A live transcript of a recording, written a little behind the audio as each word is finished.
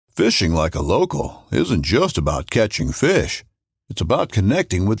Fishing like a local isn't just about catching fish. It's about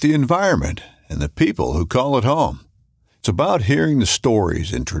connecting with the environment and the people who call it home. It's about hearing the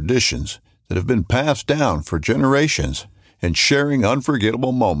stories and traditions that have been passed down for generations and sharing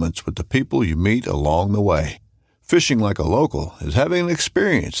unforgettable moments with the people you meet along the way. Fishing like a local is having an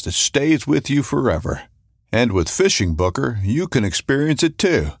experience that stays with you forever. And with Fishing Booker, you can experience it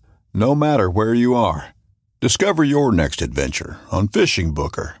too, no matter where you are. Discover your next adventure on Fishing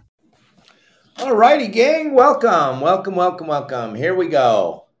Booker. All righty, gang. Welcome. Here we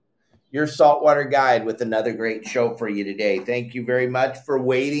go. Your saltwater guide with another great show for you today. Thank you very much for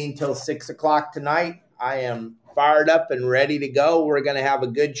waiting till 6 o'clock tonight. I am fired up and ready to go. We're going to have a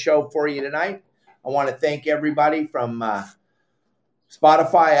good show for you tonight. I want to thank everybody from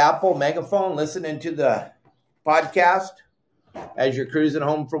Spotify, Apple, Megaphone, listening to the podcast as you're cruising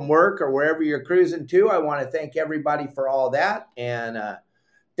home from work or wherever you're cruising to. I want to thank everybody for all that. And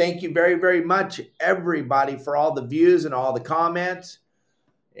thank you very, very much, everybody, for all the views and all the comments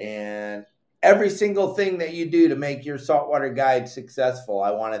and every single thing that you do to make your saltwater guide successful. I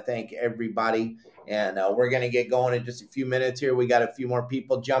want to thank everybody. And we're going to get going in just a few minutes here. We got a few more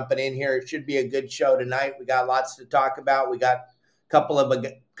people jumping in here. It should be a good show tonight. We got lots to talk about. We got a couple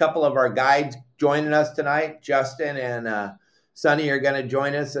of our guides joining us tonight. Justin and SONNY are going to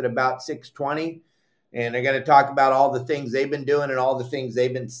join us at about 6:20. And they're going to talk about all the things they've been doing and all the things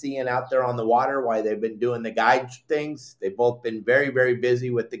they've been seeing out there on the water, why they've been doing the guide things. They've both been very, very busy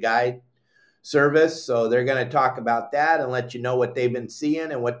with the guide service. So they're going to talk about that and let you know what they've been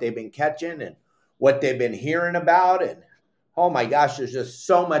seeing and what they've been catching and what they've been hearing about. And oh my gosh, there's just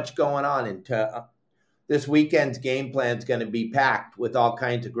so much going on. And this weekend's game plan is going to be packed with all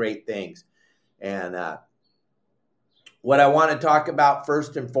kinds of great things. And what I want to talk about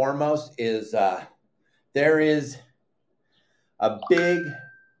first and foremost is there's a big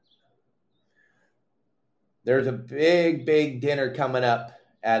dinner coming up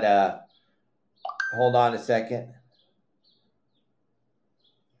at hold on a second.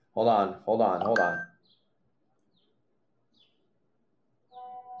 Hold on.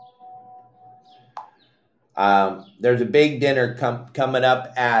 There's a big dinner coming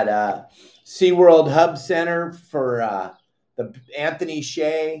up at SeaWorld Hub Center for the Anthony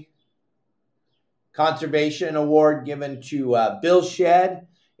Shea Conservation Award given to Bill Shedd.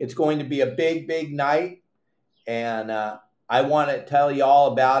 It's going to be a big night, and I want to tell you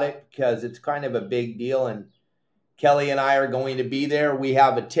all about it because it's kind of a big deal, and Kelly and I are going to be there. We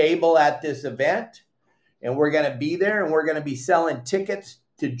have a table at this event, and we're going to be there, and we're going to be selling tickets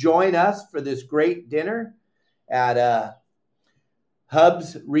to join us for this great dinner at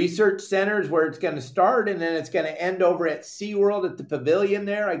Hub's Research Center is where it's going to start, and then it's going to end over at SeaWorld at the pavilion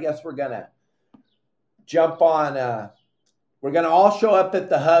there. I guess we're going to jump on. We're going to all show up at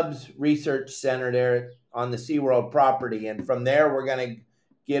the Hub's Research Center there on the SeaWorld property, and from there we're going to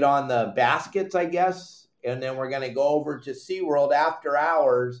get on the baskets, I guess, and then we're going to go over to SeaWorld after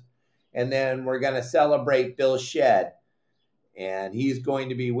hours, and then we're going to celebrate Bill Shedd. And he's going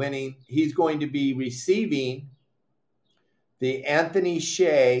to be winning. He's going to be receiving the Anthony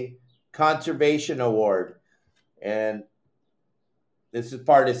Shea Conservation Award. And this is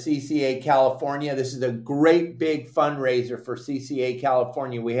part of CCA California. This is a great big fundraiser for CCA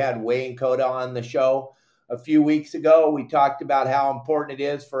California. We had Wayne Coda on the show a few weeks ago. We talked about how important it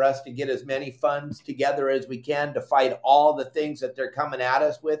is for us to get as many funds together as we can to fight all the things that they're coming at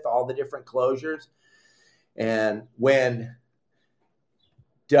us with, all the different closures. And when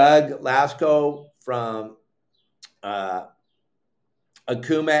Doug Lasco from Akuma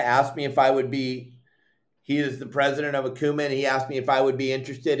asked me if I would be, he is the president of Akuma, and he asked me if I would be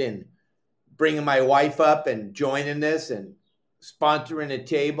interested in bringing my wife up and joining this and sponsoring a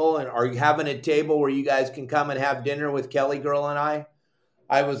table and are you having a table where you guys can come and have dinner with Kelly Girl and I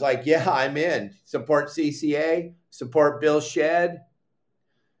was like, yeah, I'm in. Support CCA, support Bill Shedd.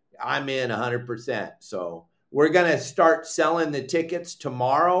 I'm in 100%. So we're going to start selling the tickets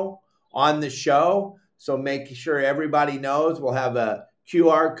tomorrow on the show. So make sure everybody knows we'll have a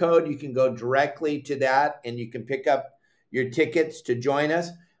QR code. You can go directly to that and you can pick up your tickets to join us.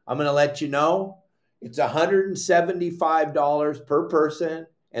 I'm going to let you know. It's $175 per person.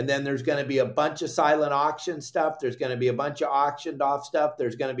 And then there's going to be a bunch of silent auction stuff. There's going to be a bunch of auctioned off stuff.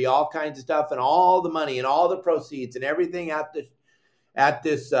 There's going to be all kinds of stuff, and all the money and all the proceeds and everything at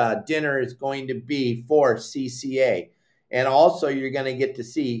this dinner is going to be for CCA. And also you're going to get to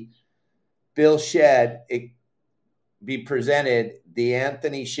see Bill Shedd be presented the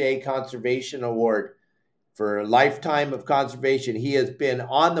Anthony Shea Conservation Award for a lifetime of conservation. He has been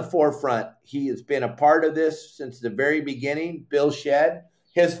on the forefront. He has been a part of this since the very beginning. Bill Shedd,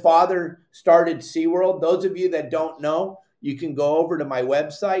 His father started SeaWorld. Those of you that don't know, you can go over to my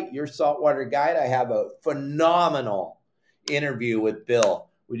website, Your Saltwater Guide. I have a phenomenal interview with Bill.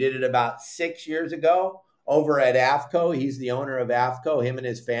 We did it about 6 years ago over at AFCO. He's the owner of AFCO, him and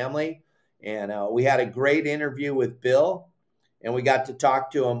his family. And we had a great interview with Bill, and we got to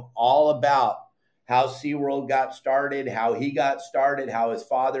talk to him all about how SeaWorld got started, how he got started, how his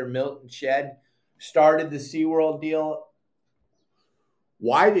father, Milton Shedd, started the SeaWorld deal.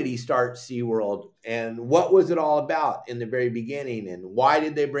 Why did he start SeaWorld, and what was it all about in the very beginning, and why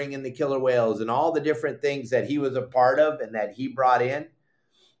did they bring in the killer whales, and all the different things that he was a part of and that he brought in,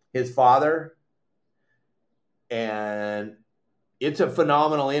 his father. And it's a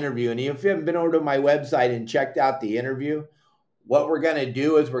phenomenal interview. And if you haven't been over to my website and checked out the interview, what we're going to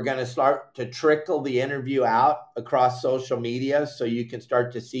do is we're going to start to trickle the interview out across social media so you can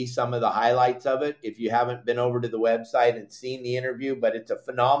start to see some of the highlights of it if you haven't been over to the website and seen the interview. But it's a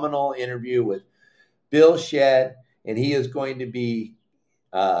phenomenal interview with Bill Shedd, and he is going to be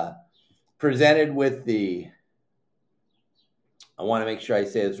presented with I want to make sure I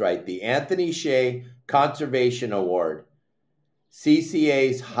say this right, the Anthony Shea Conservation Award,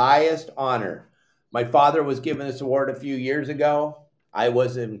 CCA's highest honor. My father was given this award a few years ago. I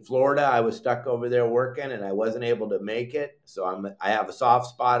was in Florida. I was stuck over there working, and I wasn't able to make it. So I have a soft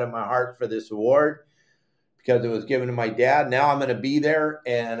spot in my heart for this award because it was given to my dad. Now I'm going to be there,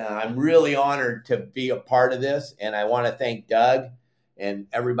 and I'm really honored to be a part of this. And I want to thank Doug and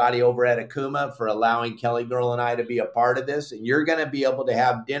everybody over at Akuma for allowing Kelly Girl and I to be a part of this. And you're going to be able to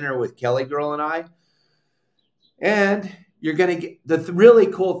have dinner with Kelly Girl and I. And you're going to get the really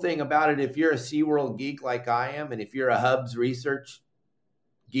cool thing about it. If you're a SeaWorld geek like I am, and if you're a Hubs research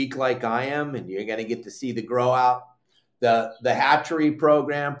geek like I am, and you're going to get to see the grow out, the hatchery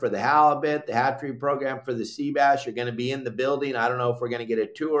program for the halibut, the hatchery program for the sea bass, you're going to be in the building. I don't know if we're going to get a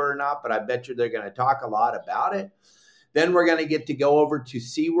tour or not, but I bet you they're going to talk a lot about it. Then we're going to get to go over to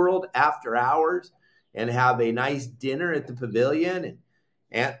SeaWorld after hours and have a nice dinner at the pavilion.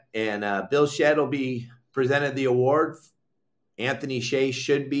 And Bill Shedd will be presented the award. Anthony Shea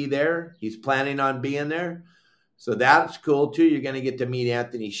should be there. He's planning on being there. So that's cool too. You're going to get to meet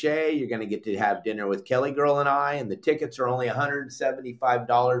Anthony Shea. You're going to get to have dinner with Kelly Girl and I. And the tickets are only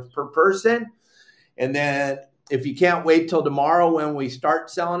 $175 per person. And then if you can't wait till tomorrow when we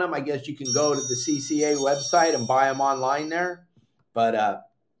start selling them, I guess you can go to the CCA website and buy them online there. But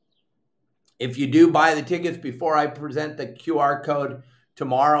if you do buy the tickets before I present the QR code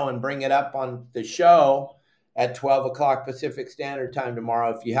tomorrow and bring it up on the show at 12 o'clock Pacific Standard Time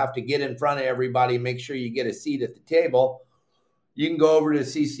tomorrow, if you have to get in front of everybody, make sure you get a seat at the table. You can go over to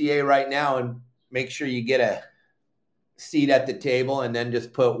CCA right now and make sure you get a seat at the table, and then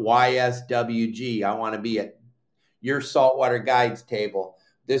just put YSWG. I want to be at Your Saltwater Guides table.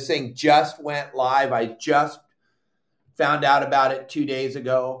 This thing just went live. I just found out about it 2 days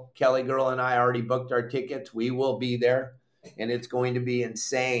ago. Kelly Girl and I already booked our tickets. We will be there, and it's going to be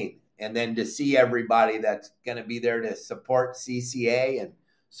insane. And then to see everybody that's going to be there to support CCA and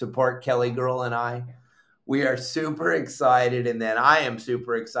support Kelly Girl and I, we are super excited. And then I am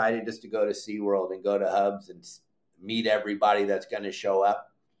super excited just to go to SeaWorld and go to Hubs and meet everybody that's going to show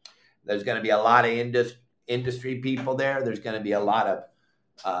up. There's going to be a lot of industry people there. There's going to be a lot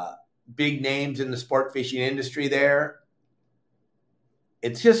of big names in the sport fishing industry there.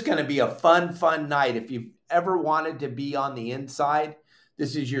 It's just going to be a fun night. If you've ever wanted to be on the inside,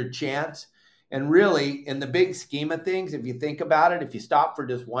 this is your chance. And really, in the big scheme of things, if you think about it, if you stop for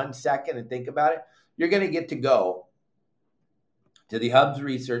just 1 second and think about it, you're going to get to go to the Hubs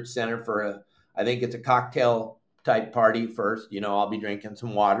Research Center for I think it's a cocktail type party first. I'll be drinking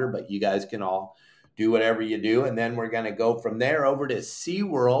some water, but you guys can all do whatever you do. And then we're going to go from there over to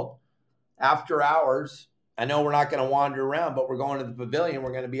SeaWorld after hours. I know we're not going to wander around, but we're going to the pavilion.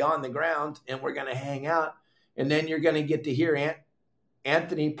 We're going to be on the grounds, and we're going to hang out. And then you're going to get to hear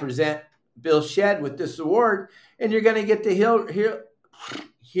Anthony present Bill Shedd with this award, and you're going to get to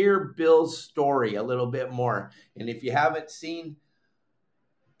hear Bill's story a little bit more. And if you haven't seen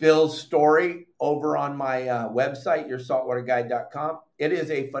Bill's story over on my website, yoursaltwaterguide.com, it is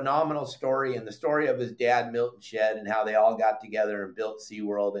a phenomenal story, and the story of his dad, Milton Shedd, and how they all got together and built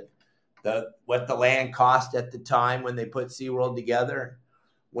SeaWorld, and what the land cost at the time when they put SeaWorld together.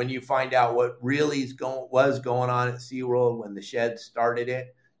 When you find out what really was going on at SeaWorld when the Shedd started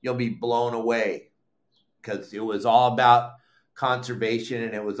it, you'll be blown away, because it was all about conservation,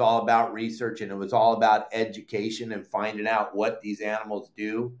 and it was all about research, and it was all about education and finding out what these animals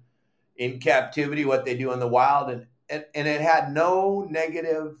do in captivity, what they do in the wild. And it had no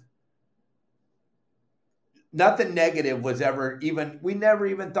negative nothing negative was ever we never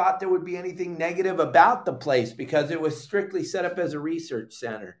even thought there would be anything negative about the place because it was strictly set up as a research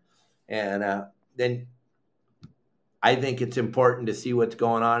center. And then I think it's important to see what's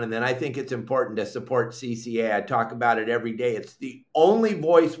going on. And then I think it's important to support CCA. I talk about it every day. It's the only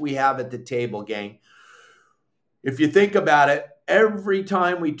voice we have at the table, gang. If you think about it, every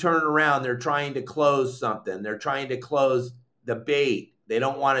time we turn around, they're trying to close something. They're trying to close the bait. They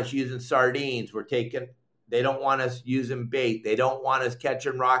don't want us using sardines. They don't want us using bait. They don't want us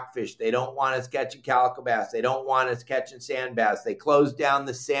catching rockfish. They don't want us catching calico bass. They don't want us catching sand bass. They closed down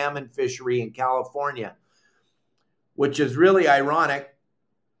the salmon fishery in California, which is really ironic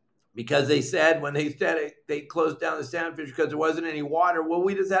because when they said it, they closed down the salmon fishery because there wasn't any water. Well,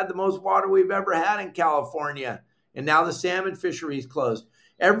 we just had the most water we've ever had in California, and now the salmon fishery is closed.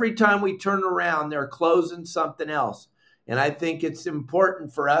 Every time we turn around, they're closing something else. And I think it's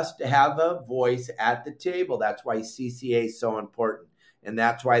important for us to have a voice at the table. That's why CCA is so important. And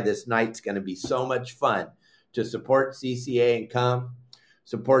that's why this night's going to be so much fun to support CCA and come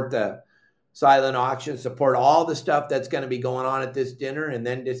support the silent auction, support all the stuff that's going to be going on at this dinner. And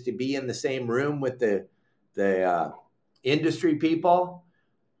then just to be in the same room with the industry people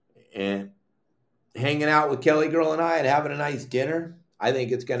and hanging out with Kelly Girl and I and having a nice dinner. I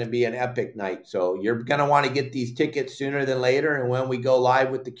think it's going to be an epic night. So you're going to want to get these tickets sooner than later. And when we go live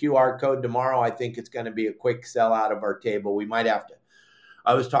with the QR code tomorrow, I think it's going to be a quick sell out of our table. We might have to.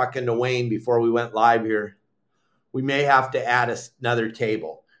 I was talking to Wayne before we went live here. We may have to add another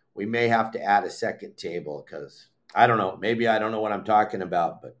table. We may have to add a second table because I don't know. Maybe I don't know what I'm talking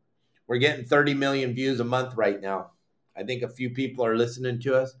about, but we're getting 30 million views a month right now. I think a few people are listening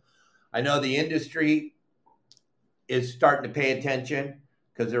to us. I know the industry is starting to pay attention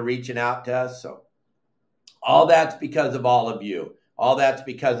because they're reaching out to us. So all that's because of all of you. All that's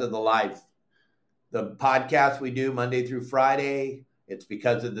because of the podcast we do Monday through Friday. It's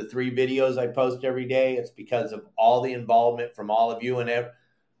because of the 3 videos I post every day. It's because of all the involvement from all of you. And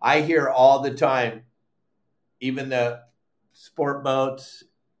I hear all the time, even the sport boats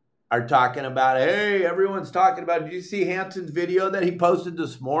are talking about, hey, everyone's talking about, did you see Hanson's video that he posted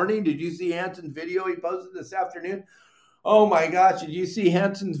this morning? Did you see Hanson's video he posted this afternoon? Oh my gosh, did you see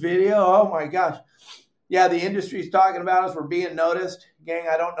Hanson's video? Oh my gosh. Yeah, the industry's talking about us. We're being noticed. Gang,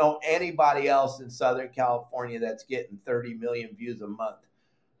 I don't know anybody else in Southern California that's getting 30 million views a month.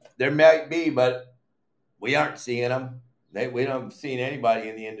 There might be, but we aren't seeing them. We don't seen anybody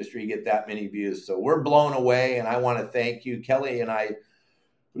in the industry get that many views. So we're blown away, and I want to thank you. Kelly and I,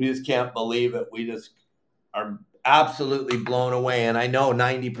 we just can't believe it. We just are absolutely blown away. And I know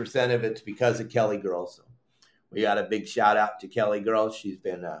 90% of it's because of Kelly Girl. So we got a big shout out to Kelly Girl. She's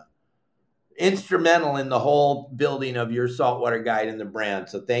been instrumental in the whole building of your saltwater guide and the brand.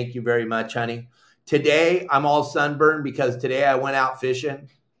 So thank you very much, honey. Today, I'm all sunburned because today I went out fishing.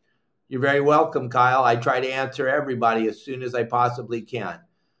 You're very welcome, Kyle. I try to answer everybody as soon as I possibly can.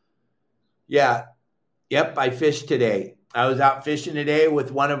 Yeah. Yep, I fished today. I was out fishing today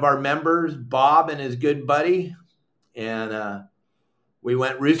with one of our members, Bob, and his good buddy. And we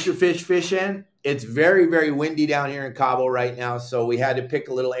went rooster fish fishing. It's very, very windy down here in Cabo right now. So we had to pick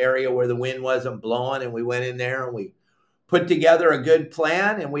a little area where the wind wasn't blowing. And we went in there and we put together a good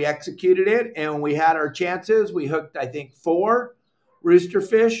plan and we executed it. And we had our chances. We hooked, I think, 4 rooster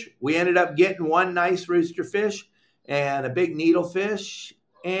fish. We ended up getting 1 nice rooster fish and a big needlefish.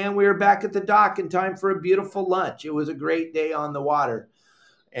 And we were back at the dock in time for a beautiful lunch. It was a great day on the water.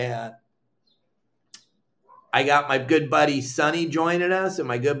 And I got my good buddy SONNY joining us and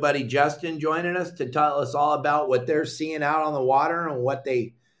my good buddy Justin joining us to tell us all about what they're seeing out on the water and what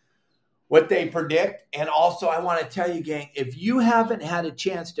they predict. And also, I want to tell you, gang, if you haven't had a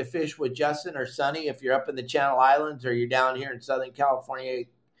chance to fish with Justin or SONNY, if you're up in the Channel Islands or you're down here in Southern California,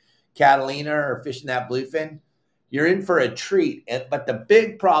 Catalina, or fishing that bluefin, you're in for a treat. But the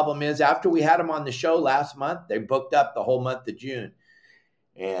big problem is after we had them on the show last month, they booked up the whole month of June.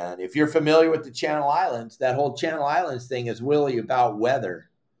 And if you're familiar with the Channel Islands, that whole Channel Islands thing is really about weather.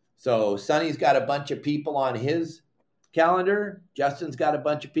 So SONNY's got a bunch of people on his calendar. Justin's got a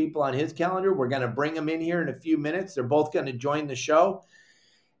bunch of people on his calendar. We're going to bring them in here in a few minutes. They're both going to join the show.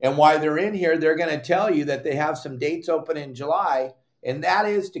 And while they're in here, they're going to tell you that they have some dates open in July. And that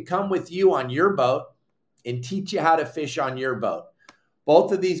is to come with you on your boat and teach you how to fish on your boat.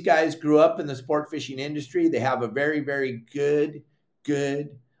 Both of these guys grew up in the sport fishing industry. They have a very, very good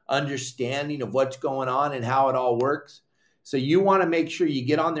understanding of what's going on and how it all works. So you want to make sure you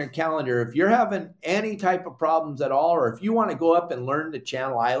get on their calendar. If you're having any type of problems at all, or if you want to go up and learn the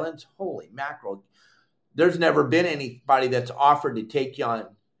Channel Islands, holy mackerel, there's never been anybody that's offered to take you on,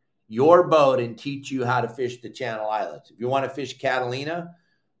 your boat and teach you how to fish the Channel Islands. If you want to fish Catalina,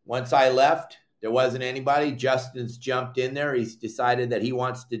 once I left, there wasn't anybody. Justin's jumped in there. He's decided that he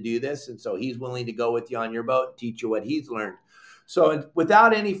wants to do this, and so he's willing to go with you on your boat and teach you what he's learned. So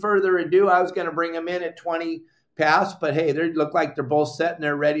without any further ado, I was going to bring them in at 20 past, but hey, they look like they're both set and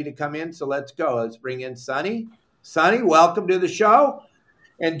they're ready to come in, so let's go. Let's bring in Sonny. Sonny, welcome to the show.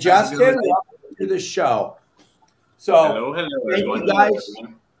 And Justin, welcome to the show. So hello, thank you guys.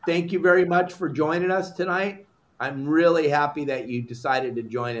 Thank you very much for joining us tonight. I'm really happy that you decided to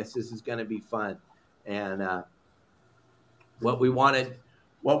join us. This is going to be fun. And what we're going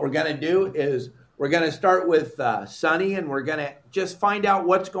to do is we're going to start with Sonny, and we're going to just find out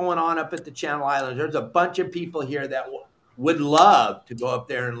what's going on up at the Channel Islands. There's a bunch of people here that would love to go up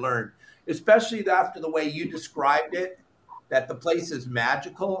there and learn, especially after the way you described it, that the place is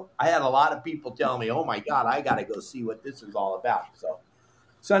magical. I had a lot of people tell me, oh, my God, I got to go see what this is all about. So,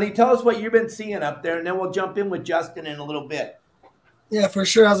 Sonny, tell us what you've been seeing up there, and then we'll jump in with Justin in a little bit. Yeah, for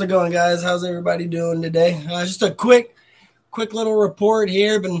sure. How's it going, guys? How's everybody doing today? Just a quick little report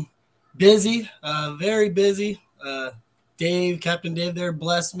here. Been busy, very busy. Captain Dave there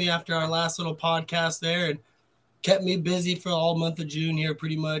blessed me after our last little podcast there and kept me busy for all month of June here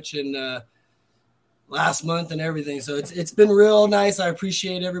pretty much, and last month and everything. So it's been real nice. I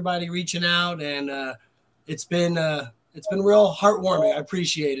appreciate everybody reaching out, and it's been real heartwarming. I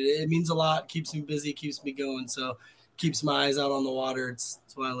appreciate it. It means a lot. Keeps me busy, keeps me going. So keeps my eyes out on the water. That's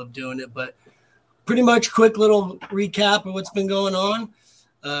why I love doing it. But pretty much quick little recap of what's been going on.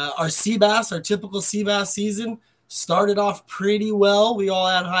 Our sea bass, our typical sea bass season started off pretty well. We all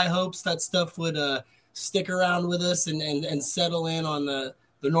had high hopes that stuff would stick around with us and settle in on the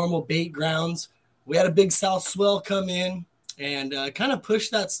normal bait grounds. We had a big south swell come in and kind of push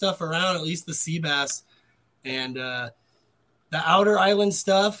that stuff around, at least the sea bass. And the outer island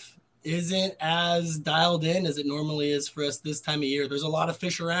stuff isn't as dialed in as it normally is for us this time of year. There's a lot of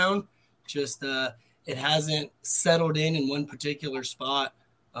fish around, just it hasn't settled in one particular spot.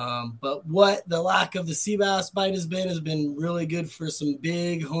 But what the lack of the sea bass bite has been really good for some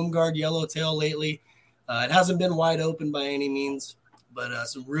big home guard yellowtail lately. It hasn't been wide open by any means, but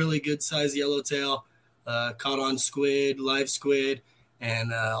some really good size yellowtail caught on squid, live squid,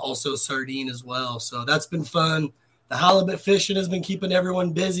 and also sardine as well. So that's been fun. The halibut fishing has been keeping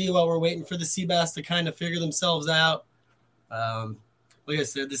everyone busy while we're waiting for the sea bass to kind of figure themselves out. Like I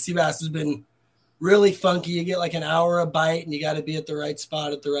said, the sea bass has been really funky. You get like an hour a bite, and you got to be at the right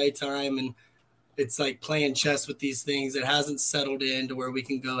spot at the right time. And it's like playing chess with these things. It hasn't settled in to where we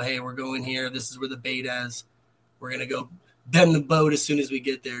can go, hey, we're going here. This is where the bait is. We're going to go bend the boat as soon as we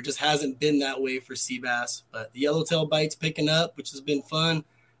get there. It just hasn't been that way for sea bass. But the yellowtail bite's picking up, which has been fun.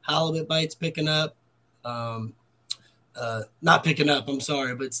 Halibut bite's picking up. Not picking up, I'm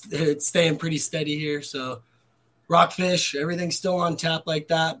sorry, but it's staying pretty steady here. So rockfish, everything's still on tap like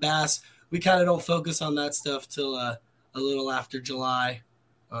that. Bass, we kind of don't focus on that stuff till a little after July.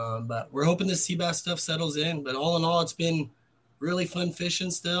 But we're hoping the sea bass stuff settles in. But all in all, it's been really fun fishing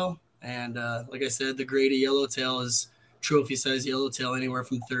still. And like I said, the grade of yellowtail is trophy size yellowtail, anywhere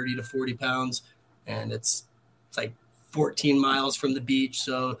from 30 to 40 pounds. And it's like 14 miles from the beach.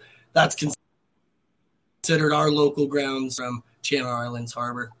 So that's considered our local grounds from Channel Islands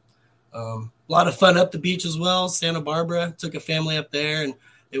Harbor. A lot of fun up the beach as well. Santa Barbara, took a family up there, and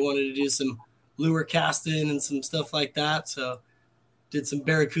they wanted to do some lure casting and some stuff like that. So did some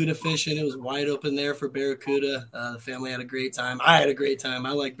barracuda fishing. It was wide open there for barracuda. The family had a great time. I had a great time.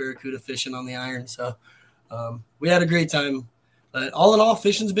 I like barracuda fishing on the iron. So we had a great time. But all in all,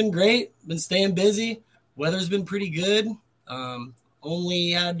 fishing's been great. Been staying busy. Weather's been pretty good.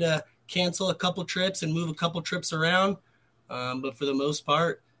 Only had to cancel a couple trips and move a couple trips around. But for the most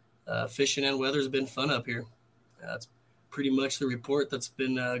part, fishing and weather's been fun up here. That's pretty much the report that's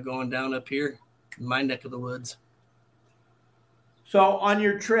been going down up here in my neck of the woods. So on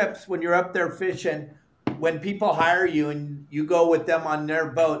your trips, when you're up there fishing, when people hire you and you go with them on their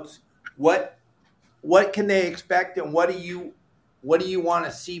boats, what can they expect, and what do you want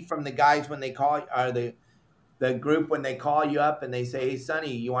to see from the guys when they call, or the group when they call you up and they say, hey,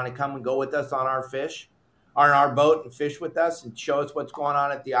 Sonny, you want to come and go with us on our boat and fish with us and show us what's going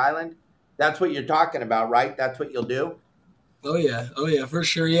on at the island? That's what you're talking about, right? That's what you'll do? Oh, yeah, for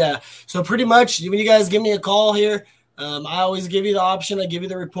sure, yeah. So pretty much when you guys give me a call here, I always give you the option. I give you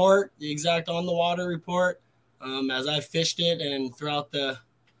the report, the exact on-the-water report. As I fished it and throughout the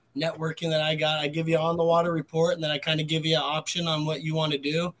networking that I got, I give you on-the-water report, and then I kind of give you an option on what you want to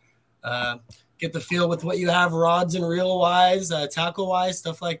do. Get the feel with what you have rods and reel-wise, tackle-wise,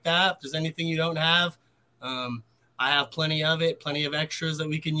 stuff like that. If there's anything you don't have, I I have plenty of it, plenty of extras that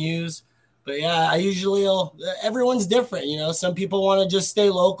we can use. But yeah, everyone's different. Some people want to just stay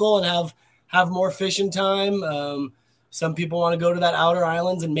local and have more fishing time. Some people want to go to that outer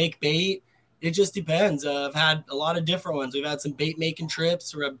islands and make bait. It just depends. I've had a lot of different ones. We've had some bait making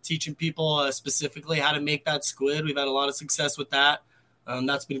trips where I'm teaching people specifically how to make that squid. We've had a lot of success with that.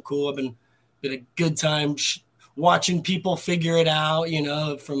 That's been cool. I've been a good time watching people figure it out,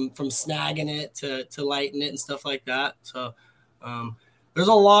 from snagging it to lighting it and stuff like that. So there's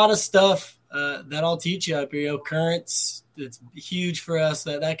a lot of stuff that I'll teach you up here. Currents, it's huge for us.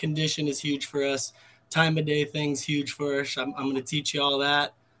 That condition is huge for us. Time of day thing's huge for us. I'm going to teach you all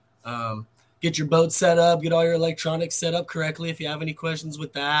that. Get your boat set up, get all your electronics set up correctly if you have any questions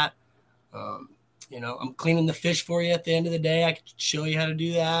with that. I'm cleaning the fish for you at the end of the day. I can show you how to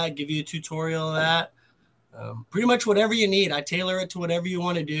do that, give you a tutorial of that. Pretty much whatever you need. I tailor it to whatever you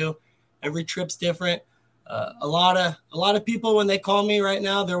want to do. Every trip's different. A lot of people, when they call me right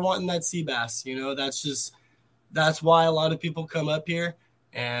now, they're wanting that sea bass. That's why a lot of people come up here,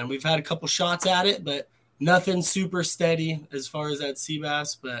 and we've had a couple shots at it, but nothing super steady as far as that sea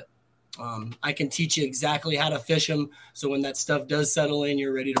bass. But I can teach you exactly how to fish them, so when that stuff does settle in,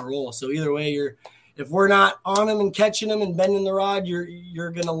 you're ready to roll. So either way, if we're not on them and catching them and bending the rod,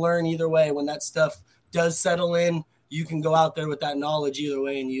 you're gonna learn either way. When that stuff does settle in, you can go out there with that knowledge either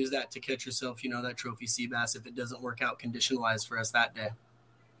way and use that to catch yourself, that trophy sea bass if it doesn't work out condition-wise for us that day.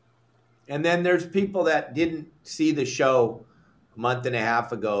 And then there's people that didn't see the show a month and a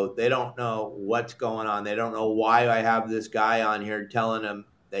half ago. They don't know what's going on. They don't know why I have this guy on here telling them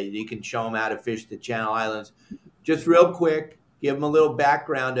that you can show them how to fish the Channel Islands. Just real quick, give them a little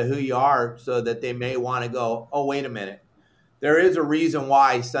background to who you are so that they may want to go, oh, wait a minute. There is a reason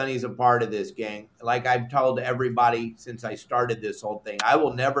why Sonny's a part of this, gang. Like I've told everybody since I started this whole thing, I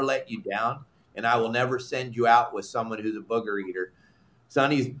will never let you down, and I will never send you out with someone who's a booger eater.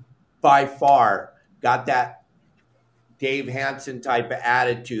 Sonny's by far got that Dave Hansen type of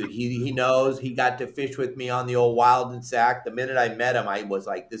attitude. He knows. He got to fish with me on the old Wild and Sack. The minute I met him, I was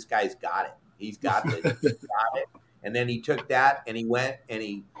like, this guy's got it. He's got this. He's got it. And then he took that and he went and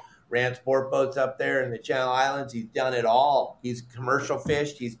he ran sport boats up there in the Channel Islands. He's done it all. He's commercial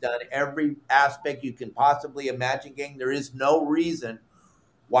fished. He's done every aspect you can possibly imagine, gang. There is no reason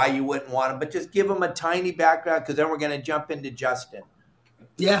why you wouldn't want him, but just give him a tiny background, because then we're going to jump into Justin.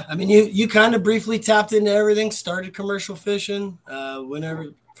 Yeah, I mean, you kind of briefly tapped into everything, started commercial fishing,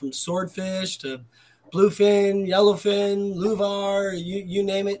 whenever from swordfish to bluefin, yellowfin, luvar, you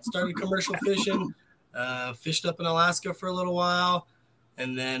name it, started commercial fishing, fished up in Alaska for a little while.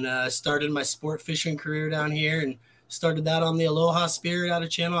 And then started my sport fishing career down here and started that on the Aloha Spirit out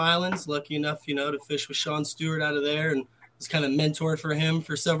of Channel Islands. Lucky enough, to fish with Sean Stewart out of there, and was kind of mentor for him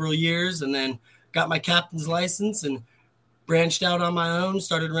for several years. And then got my captain's license and branched out on my own,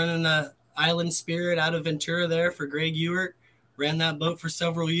 started running the Island Spirit out of Ventura there for Greg Ewert. Ran that boat for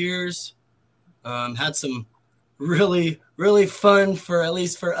several years. Had some really, really fun at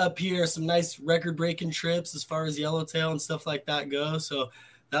least for up here, some nice record-breaking trips as far as yellowtail and stuff like that go. So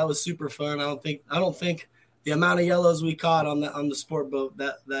that was super fun. I don't think the amount of yellows we caught on the sport boat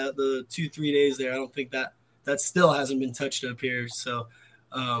that the 2-3 days there, I don't think that still hasn't been touched up here. So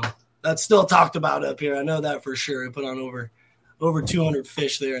that's still talked about up here. I know that for sure. We put on over 200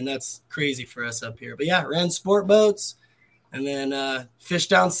 fish there, and that's crazy for us up here. But yeah, ran sport boats. And then fished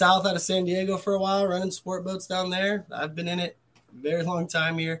down south out of San Diego for a while, running sport boats down there. I've been in it a very long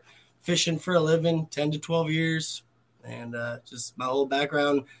time here, fishing for a living, 10 to 12 years. And just my whole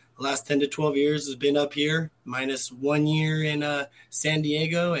background, the last 10 to 12 years has been up here, minus 1 year in San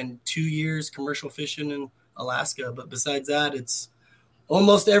Diego and 2 years commercial fishing in Alaska. But besides that, it's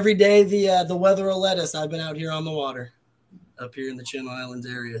almost every day the weather will let us. I've been out here on the water up here in the Channel Islands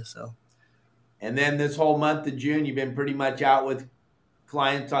area, so. And then this whole month of June, you've been pretty much out with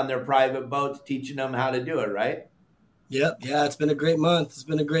clients on their private boats, teaching them how to do it, right? Yep. Yeah, it's been a great month.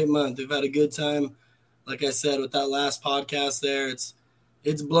 We've had a good time. Like I said, with that last podcast there,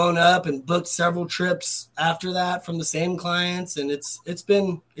 it's blown up and booked several trips after that from the same clients. And it's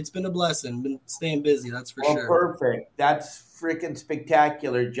been a blessing. Been staying busy, that's for sure. Perfect. That's freaking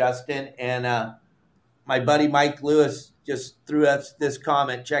spectacular, Justin. And my buddy Mike Lewis just threw us this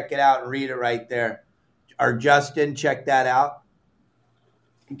comment. Check it out and read it right there. Or Justin, check that out.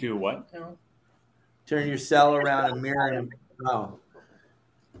 Do what? Turn your cell around and mirror him. Oh,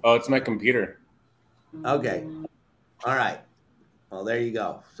 it's my computer. Okay. All right. Well, there you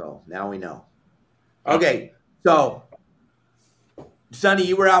go. So now we know. Okay. So, Sonny,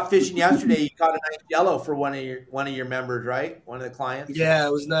 you were out fishing yesterday. You caught a nice yellow for one of your members, right? One of the clients. Yeah,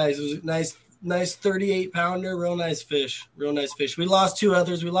 it was nice. It was nice nice 38 pounder, real nice fish. We lost 2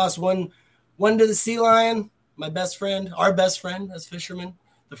 others. We lost one to the sea lion, my best friend, our best friend as fishermen,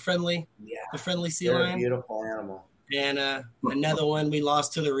 the friendly sea They're lion. a beautiful animal. And another one we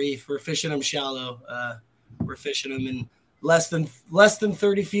lost to the reef. We're fishing them shallow. We're fishing them in less than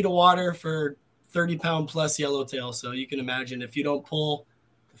 30 feet of water for 30-pound plus yellowtail. So you can imagine if you don't pull,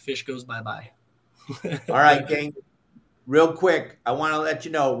 the fish goes bye-bye. All right, gang. Real quick, I want to let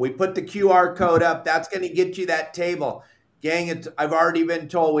you know, we put the QR code up. That's going to get you that table. Gang, I've already been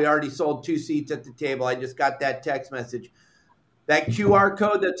told we already sold 2 seats at the table. I just got that text message. That QR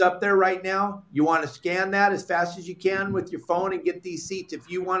code that's up there right now, you want to scan that as fast as you can with your phone and get these seats. If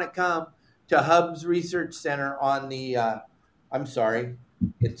you want to come to Hub's Research Center on the,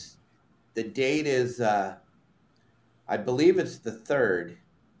 the date is, I believe it's the 3rd.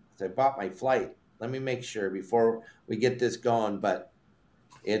 I bought my flight. Let me make sure before we get this going, but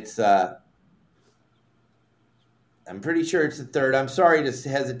it's, I'm pretty sure it's the 3rd. I'm sorry to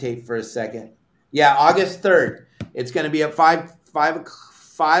hesitate for a second. Yeah, August 3rd. It's going to be at 5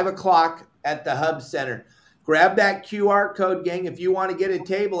 o'clock at the Hub Center. Grab that QR code, gang. If you want to get a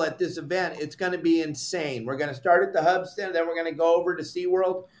table at this event, it's going to be insane. We're going to start at the Hub Center, then we're going to go over to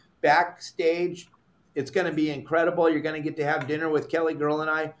SeaWorld backstage. It's going to be incredible. You're going to get to have dinner with Kelly Girl and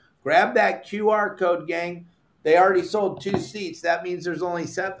I. Grab that QR code, gang. They already sold 2 seats. That means there's only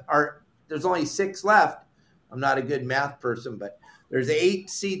 6 left. I'm not a good math person, but there's 8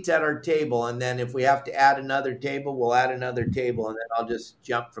 seats at our table. And then if we have to add another table, we'll add another table. And then I'll just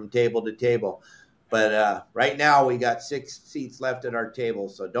jump from table to table. But right now we got 6 seats left at our table.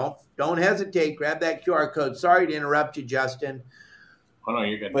 So don't hesitate. Grab that QR code. Sorry to interrupt you, Justin. Oh, no,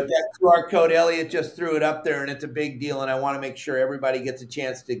 you're good. But that QR code, Elliot just threw it up there, and it's a big deal. And I want to make sure everybody gets a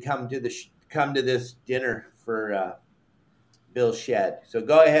chance to come to this dinner for Bill Shed. So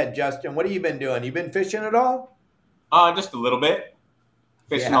go ahead, Justin. What have you been doing? You been fishing at all? Just a little bit.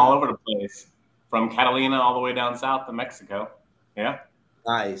 Fishing all over the place, from Catalina all the way down south to Mexico. Yeah.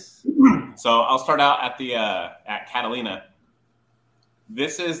 Nice. So I'll start out at Catalina.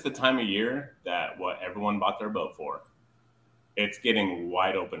 This is the time of year that everyone bought their boat for. It's getting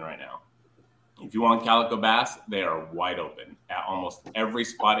wide open right now. If you want calico bass, they are wide open at almost every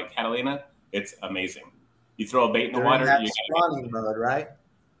spot at Catalina. It's amazing. You throw a bait in the water. They're in that spawning mode, right?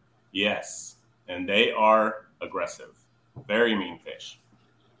 Yes, and they are aggressive. Very mean fish.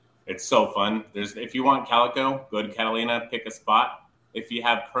 It's so fun. If you want calico, go to Catalina, pick a spot. If you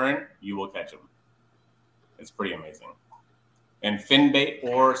have current, you will catch them. It's pretty amazing. And fin bait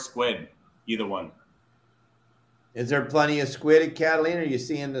or squid, either one. Is there plenty of squid at Catalina? Are you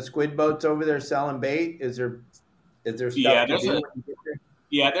seeing the squid boats over there selling bait? Is there stuff to do?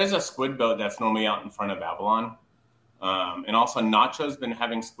 There's a squid boat that's normally out in front of Avalon. And also Nacho's been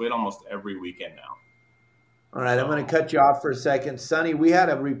having squid almost every weekend now. All right, I'm going to cut you off for a second. Sonny, we had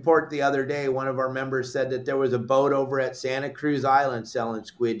a report the other day. One of our members said that there was a boat over at Santa Cruz Island selling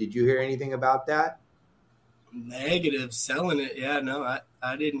squid. Did you hear anything about that? Negative, selling it. Yeah, no,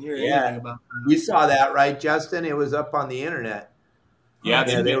 I didn't hear anything about that. You saw that, right, Justin? It was up on the internet. Yeah,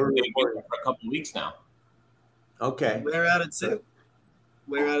 they were reporting for a couple of weeks now. Okay. Where out at Santa Cruz?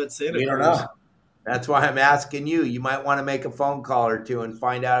 We don't know. That's why I'm asking you. You might want to make a phone call or two and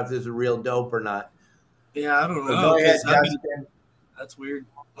find out if this is real dope or not. Yeah, I don't know. Go ahead, Justin. That's weird.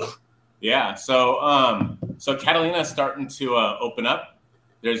 Yeah, so Catalina's starting to open up.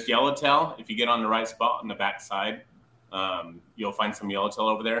 There's yellowtail. If you get on the right spot on the back side, you'll find some yellowtail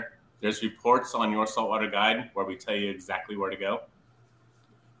over there. There's reports on Your Saltwater Guide where we tell you exactly where to go.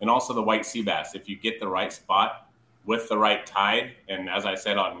 And also the white sea bass. If you get the right spot with the right tide, and as I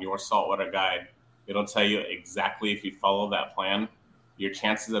said on Your Saltwater Guide, it'll tell you exactly if you follow that plan, your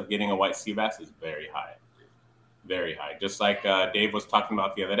chances of getting a white sea bass is very high. Very high. Just like Dave was talking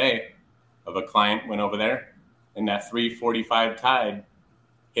about the other day, of a client went over there, and that 345 tide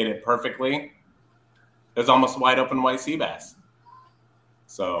hit it perfectly. It was almost wide open white sea bass.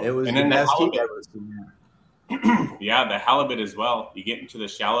 So it was and the then best the halibut. Yeah, the halibut as well. You get into the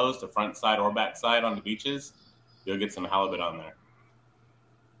shallows, the front side or back side on the beaches, you'll get some halibut on there.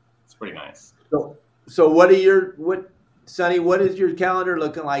 It's pretty nice. So Sonny, what is your calendar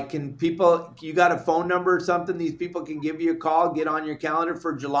looking like? Can people, you got a phone number or something these people can give you a call, get on your calendar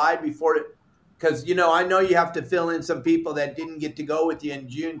for July before it? Because, I know you have to fill in some people that didn't get to go with you in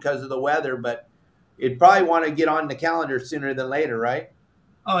June because of the weather, but you'd probably want to get on the calendar sooner than later, right?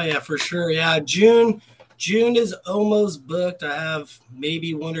 Oh, yeah, for sure. Yeah, June is almost booked. I have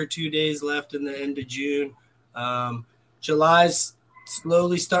maybe 1 or 2 days left in the end of June. July's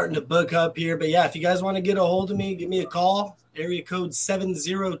slowly starting to book up here. But, yeah, if you guys want to get a hold of me, give me a call. Area code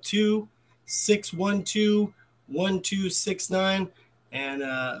 702 612-1269. And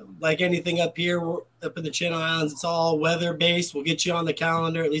like anything up here, up in the Channel Islands, it's all weather-based. We'll get you on the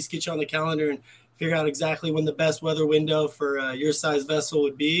calendar, at least get you on the calendar and figure out exactly when the best weather window for your size vessel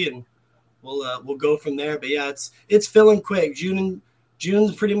would be, and we'll go from there. But yeah, it's filling quick.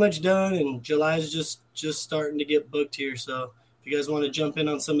 June's pretty much done, and July's just starting to get booked here. So if you guys want to jump in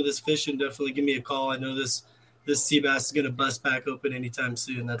on some of this fishing, definitely give me a call. I know this sea bass is going to bust back open anytime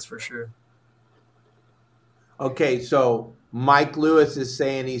soon. That's for sure. Okay, so Mike Lewis is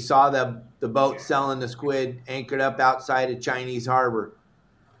saying he saw the boat selling the squid anchored up outside of Chinese Harbor.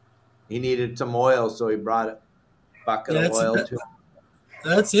 He needed some oil, so he brought a bucket of oil to him.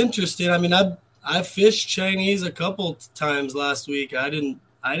 That's interesting. I mean, I fished Chinese a couple times last week. I didn't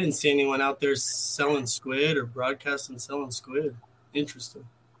see anyone out there selling squid or broadcasting selling squid. Interesting.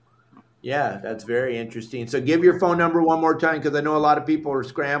 Yeah, that's very interesting. So give your phone number one more time, because I know a lot of people are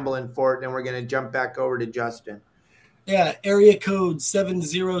scrambling for it, and then we're going to jump back over to Justin. Yeah, area code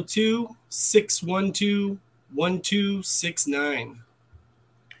 702-612-1269.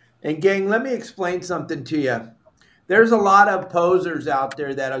 And gang, let me explain something to you. There's a lot of posers out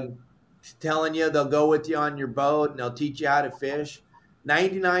there that are telling you they'll go with you on your boat and they'll teach you how to fish.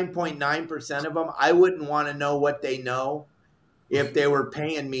 99.9% of them, I wouldn't want to know what they know if they were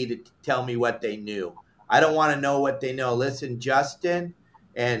paying me to tell me what they knew. I don't want to know what they know. Listen, Justin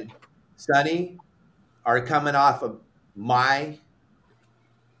and Sonny are coming off of my,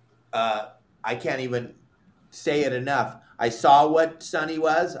 I can't even say it enough. I saw what Sonny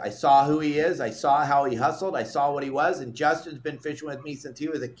was. I saw who he is. I saw how he hustled. I saw what he was. And Justin's been fishing with me since he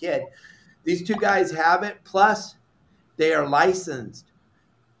was a kid. These two guys have it. Plus, they are licensed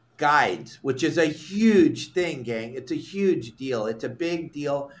guides, which is a huge thing, gang. It's a huge deal. It's a big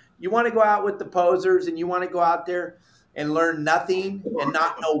deal. You want to go out with the posers and you want to go out there and learn nothing and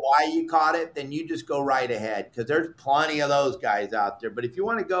not know why you caught it, then you just go right ahead, because there's plenty of those guys out there. But if you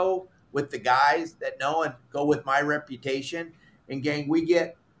want to go with the guys that know and go with my reputation, and gang, we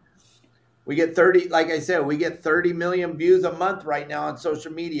get 30, like I said, we get 30 million views a month right now on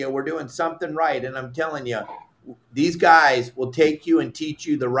social media. We're doing something right. And I'm telling you, these guys will take you and teach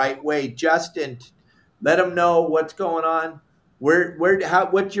you the right way. Justin, let them know what's going on.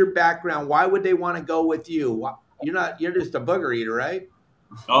 What's your background? Why would they want to go with you? You're just a booger eater, right?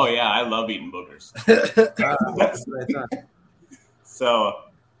 Oh yeah, I love eating boogers. So,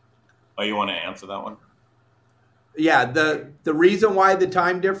 you want to answer that one? Yeah, the reason why the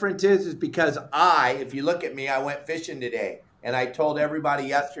time difference is because if you look at me, I went fishing today, and I told everybody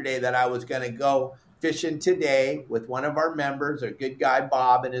yesterday that I was going to go fishing today with one of our members, a good guy,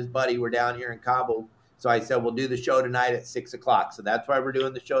 Bob, and his buddy were down here in Cabo. So I said, we'll do the show tonight at 6:00. So that's why we're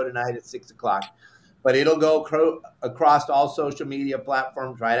doing the show tonight at 6:00. But it'll go across all social media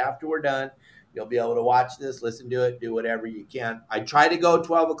platforms right after we're done. You'll be able to watch this, listen to it, do whatever you can. I try to go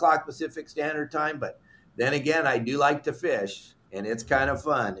 12 o'clock Pacific Standard Time, but then again, I do like to fish, and it's kind of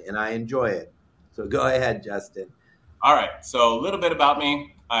fun, and I enjoy it. So go ahead, Justin. All right. So a little bit about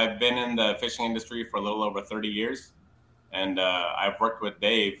me. I've been in the fishing industry for a little over 30 years, and I've worked with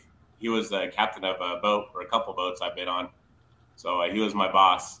Dave. He was the captain of a boat, or a couple boats I've been on. So he was my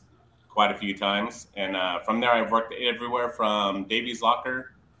boss quite a few times. And from there, I've worked everywhere from Davy's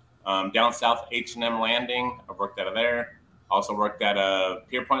Locker, down south H&M Landing. I've worked out of there. Also worked at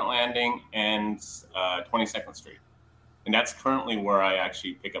Pier Point Landing and 22nd Street. And that's currently where I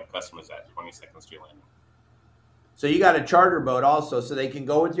actually pick up customers at, 22nd Street Landing. So you got a charter boat also, so they can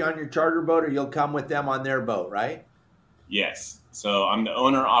go with you on your charter boat, or you'll come with them on their boat, right? Yes. So I'm the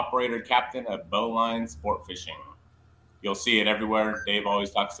owner, operator, captain of Bowline Sport Fishing. You'll see it everywhere. Dave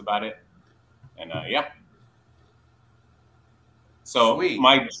always talks about it. And yeah. So Sweet.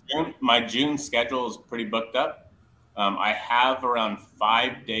 my June schedule is pretty booked up. I have around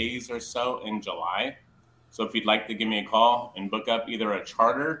 5 days or so in July. So if you'd like to give me a call and book up either a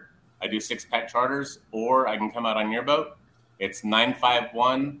charter, I do 6-pack charters, or I can come out on your boat. It's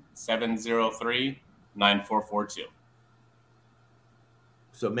 951-703-9442.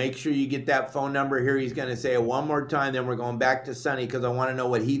 So make sure you get that phone number here. He's going to say it one more time, then we're going back to Sonny, because I want to know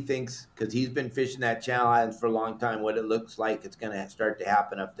what he thinks, because he's been fishing that Channel Islands for a long time, what it looks like it's going to start to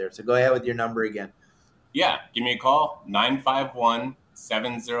happen up there. So go ahead with your number again. Yeah, give me a call,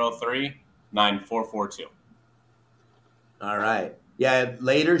 951-703-9442. All right. Yeah,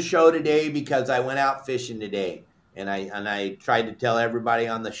 later show today because I went out fishing today. And I tried to tell everybody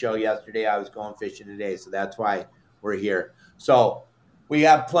on the show yesterday I was going fishing today. So that's why we're here. So we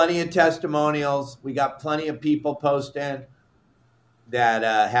have plenty of testimonials. We got plenty of people posting that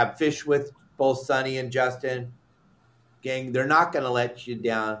have fished with both Sonny and Justin. Gang, they're not going to let you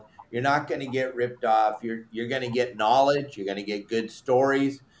down. You're not going to get ripped off. You're going to get knowledge. You're going to get good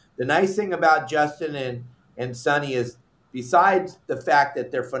stories. The nice thing about Justin and Sonny is, besides the fact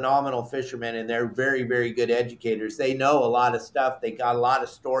that they're phenomenal fishermen and they're very, very good educators, they know a lot of stuff. They got a lot of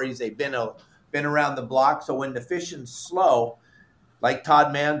stories. They've been around the block. So when the fishing's slow, like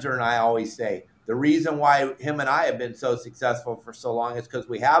Todd Manzer and I always say, the reason why him and I have been so successful for so long is because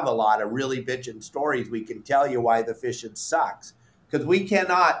we have a lot of really bitchin' stories. We can tell you why the fishing sucks. Because we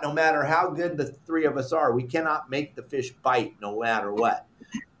cannot, no matter how good the three of us are, we cannot make the fish bite no matter what.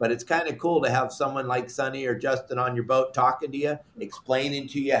 But it's kind of cool to have someone like Sonny or Justin on your boat talking to you, explaining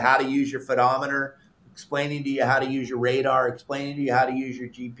to you how to use your photometer, explaining to you how to use your radar, explaining to you how to use your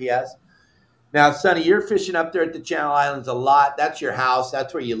GPS. Now, Sonny, you're fishing up there at the Channel Islands a lot. That's your house.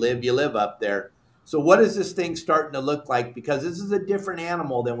 That's where you live. You live up there. So what is this thing starting to look like? Because this is a different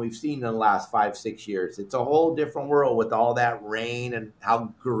animal than we've seen in the last 5-6 years. It's a whole different world with all that rain and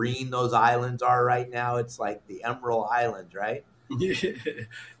how green those islands are right now. It's like the Emerald Islands, right? Yeah,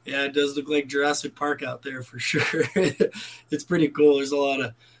 it does look like Jurassic Park out there for sure. It's pretty cool. There's a lot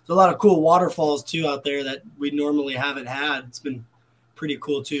of cool waterfalls too out there that we normally haven't had. It's been pretty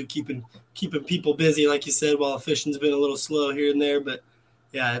cool too, keeping people busy, like you said, while fishing's been a little slow here and there. But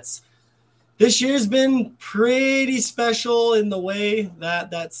yeah, this year's been pretty special in the way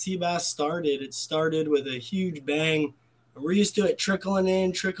that sea bass started. It started with a huge bang. We're used to it trickling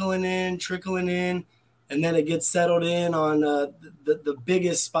in, and then it gets settled in on the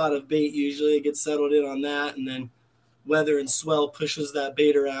biggest spot of bait. Usually it gets settled in on that, and then weather and swell pushes that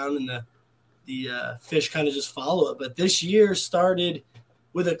bait around, and the fish kind of just follow it. But this year started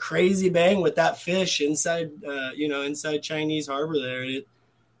with a crazy bang with that fish inside Chinese Harbor there.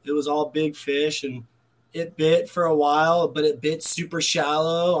 It was all big fish, and it bit for a while, but it bit super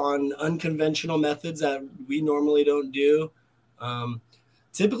shallow on unconventional methods that we normally don't do.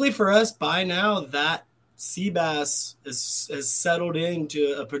 Typically for us, by now, that sea bass has settled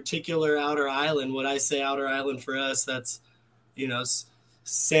into a particular outer island. When I say outer island for us, that's,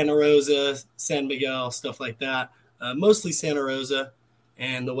 Santa Rosa, San Miguel, stuff like that. Mostly Santa Rosa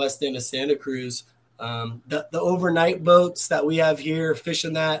and the west end of Santa Cruz. The overnight boats that we have here,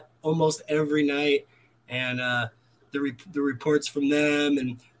 fishing that almost every night, and the reports from them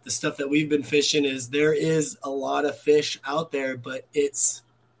and the stuff that we've been fishing is there is a lot of fish out there, but it's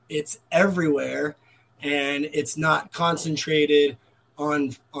everywhere, and it's not concentrated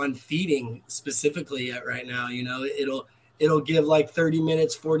on feeding specifically yet right now. It'll give like 30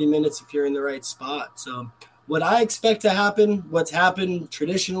 minutes, 40 minutes if you're in the right spot. So what I expect to happen, what's happened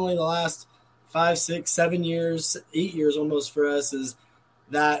traditionally the last 5, 6, 7 years, 8 years almost for us, is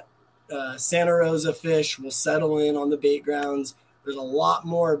that Santa Rosa fish will settle in on the bait grounds. There's a lot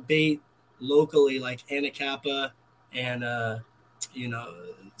more bait locally, like Anacapa and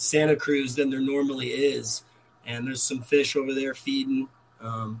Santa Cruz, than there normally is. And there's some fish over there feeding.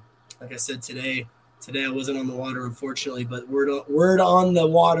 Like I said, today I wasn't on the water, unfortunately, but word on the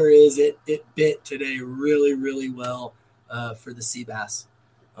water is it bit today really, really well for the sea bass.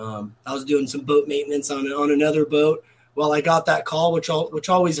 I was doing some boat maintenance on another boat while I got that call, which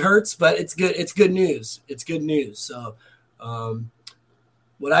always hurts, but it's good. It's good news. It's good news. So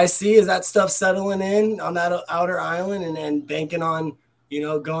what I see is that stuff settling in on that outer island and banking on,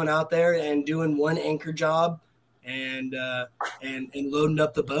 going out there and doing one anchor job and loading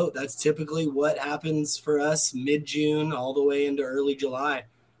up the boat. That's typically what happens for us mid-June all the way into early July.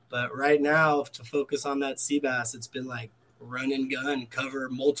 But right now, to focus on that sea bass, it's been like run and gun, cover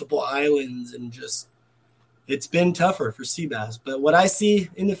multiple islands, and just it's been tougher for sea bass. But what I see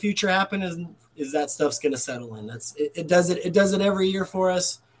in the future happen is that stuff's going to settle in. It does it every year for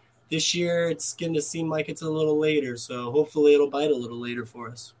us. This year it's going to seem like it's a little later, so hopefully it'll bite a little later for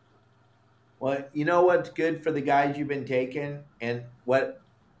us. Well, you know what's good for the guys you've been taking, and what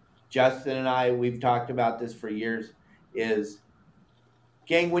Justin and I, we've talked about this for years, is,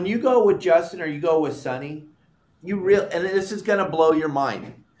 gang, when you go with Justin or you go with Sonny, and this is going to blow your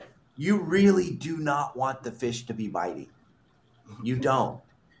mind, you really do not want the fish to be biting. You don't.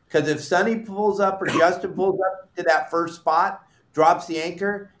 Because if Sonny pulls up or Justin pulls up to that first spot, drops the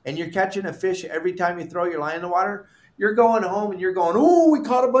anchor, and you're catching a fish every time you throw your line in the water, you're going home and you're going, "Oh, we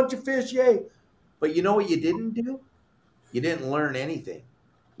caught a bunch of fish, yay." But you know what you didn't do? You didn't learn anything.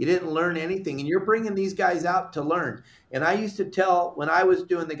 You didn't learn anything. And you're bringing these guys out to learn. And I used to tell, when I was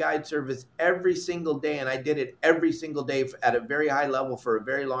doing the guide service every single day, and I did it every single day at a very high level for a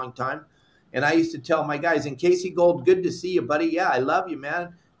very long time, and I used to tell my guys, and Casey Gold, good to see you, buddy. Yeah, I love you,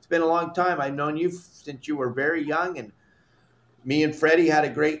 man. It's been a long time. I've known you since you were very young, and me and Freddie had a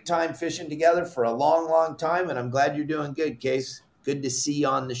great time fishing together for a long, long time, and I'm glad you're doing good, Case. Good to see you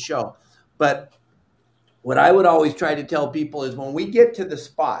on the show. But what I would always try to tell people is when we get to the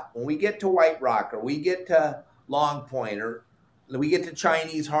spot, when we get to White Rock or we get to Long Point or we get to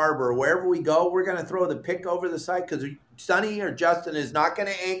Chinese Harbor or wherever we go, we're going to throw the pick over the side because Sonny or Justin is not going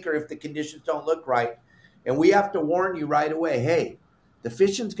to anchor if the conditions don't look right. And we have to warn you right away, hey, the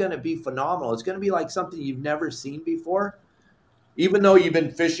fishing's going to be phenomenal. It's going to be like something you've never seen before. Even though you've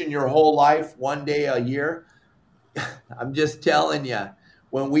been fishing your whole life, one day a year, I'm just telling you,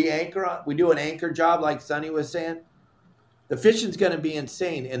 when we anchor, we do an anchor job like Sonny was saying, the fishing's going to be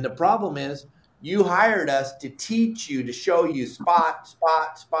insane. And the problem is you hired us to teach you, to show you spot,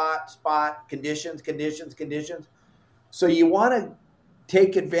 conditions. So you want to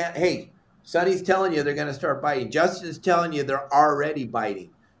take advantage. Hey, Sonny's telling you they're going to start biting. Justin's telling you they're already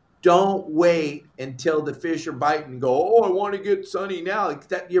biting. Don't wait until the fish are biting and go, oh, I want to get Sonny now.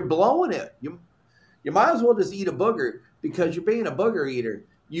 You're blowing it. You might as well just eat a booger because you're being a booger eater.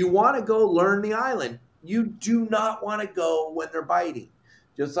 You want to go learn the island. You do not want to go when they're biting.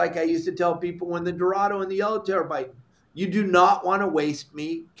 Just like I used to tell people when the Dorado and the Yellowtail are biting. You do not want to waste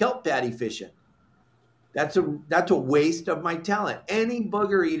me kelp patty fishing. That's a waste of my talent. Any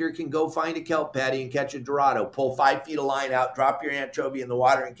booger eater can go find a kelp patty and catch a Dorado. Pull 5 feet of line out, drop your anchovy in the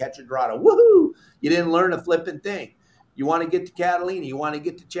water and catch a Dorado. Woohoo! You didn't learn a flipping thing. You want to get to Catalina. You want to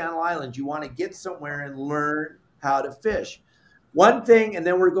get to Channel Islands. You want to get somewhere and learn how to fish. One thing, and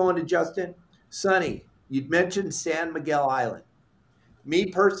then we're going to Justin. Sonny, you'd mentioned San Miguel Island. Me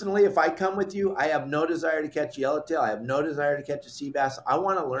personally, if I come with you, I have no desire to catch yellowtail. I have no desire to catch a sea bass. I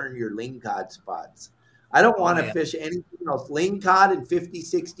want to learn your lingcod spots. I don't want to fish anything else. Lingcod in 50,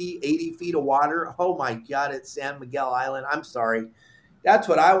 60, 80 feet of water. Oh, my God, it's San Miguel Island. I'm sorry. That's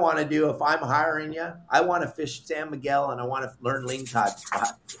what I want to do if I'm hiring you. I want to fish San Miguel, and I want to learn lingcod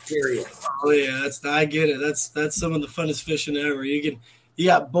spots, period. Oh, yeah, I get it. That's some of the funnest fishing ever. You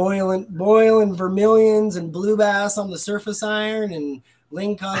got boiling vermilions and blue bass on the surface iron and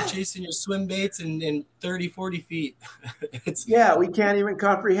lingcod chasing your swim baits in 30, 40 feet. We can't even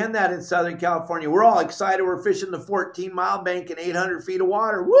comprehend that in Southern California. We're all excited. We're fishing the 14-mile bank in 800 feet of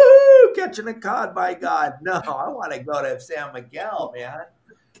water. Woo! Catching a cod, by God. No, I want to go to San Miguel, man.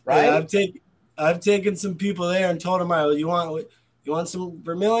 Right? Yeah, I've taken some people there and told them, all right, you want some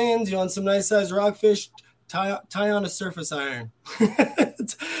vermilions? You want some nice sized rockfish? Tie on a surface iron.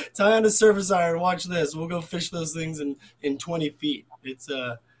 Tie on a surface iron. Watch this. We'll go fish those things in 20 feet. That's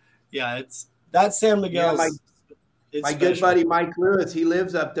San Miguel. Yeah, my good buddy Mike Lewis, he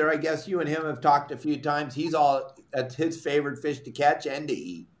lives up there. I guess you and him have talked a few times. That's his favorite fish to catch and to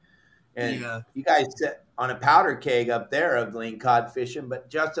eat. And you guys sit on a powder keg up there of lingcod fishing. But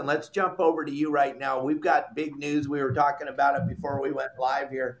Justin, let's jump over to you right now. We've got big news. We were talking about it before we went live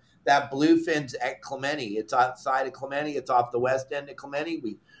here. That bluefin's at Clemente. It's outside of Clemente. It's off the west end of Clemente.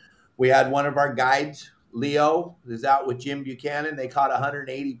 We had one of our guides, Leo, who's out with Jim Buchanan. They caught a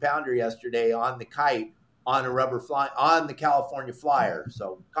 180-pounder yesterday on the kite on a rubber fly on the California Flyer.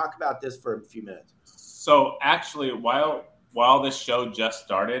 So talk about this for a few minutes. So actually, while this show just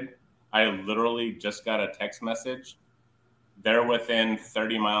started, I literally just got a text message. They're within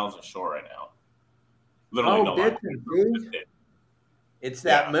 30 miles of shore right now. Literally, it's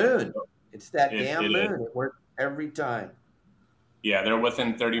that moon. It's that damn moon. It works every time. Yeah, they're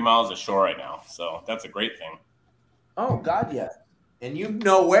within 30 miles of shore right now. So that's a great thing. Oh, God, yes. And you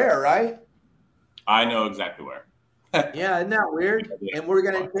know where, right? I know exactly where. Yeah, isn't that weird? And we're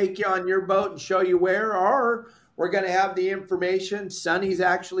going to take you on your boat and show you where, or we're going to have the information. Sonny's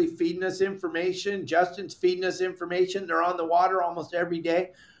actually feeding us information. Justin's feeding us information. They're on the water almost every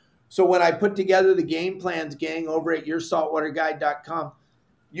day. So when I put together the game plans, gang, over at yoursaltwaterguide.com,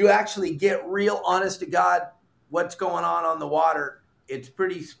 you actually get real honest to God what's going on the water. It's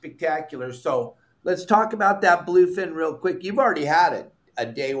pretty spectacular. So let's talk about that bluefin real quick. You've already had a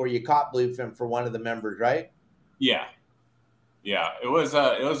day where you caught bluefin for one of the members, right? Yeah. It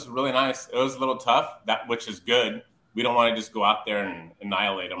was really nice. It was a little tough, which is good. We don't want to just go out there and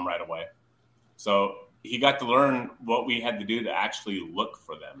annihilate them right away. So he got to learn what we had to do to actually look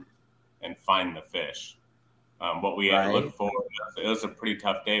for them and find the fish. What we had to look for. It was a pretty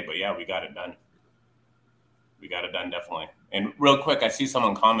tough day, but yeah, we got it done. Definitely. And real quick, I see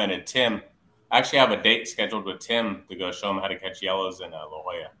someone commented, Tim. I actually have a date scheduled with Tim to go show him how to catch yellows in La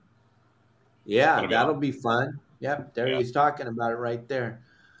Jolla. Yeah, that'll be fun. Yep, he's talking about it right there.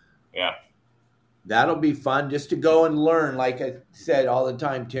 Yeah. That'll be fun just to go and learn. Like I said all the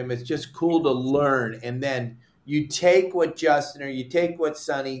time, Tim, it's just cool to learn. And then you take what Justin or you take what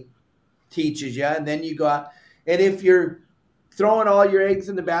Sonny teaches you, and then you go out. And if you're throwing all your eggs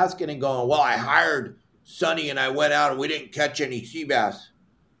in the basket and going, well, I hired Sonny and I went out and we didn't catch any sea bass.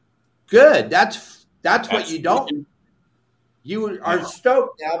 Good. That's what you don't. You are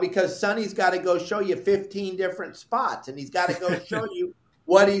stoked now because Sonny's got to go show you 15 different spots and he's got to go show you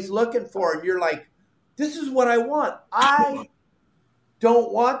what he's looking for. And you're like, this is what I want. I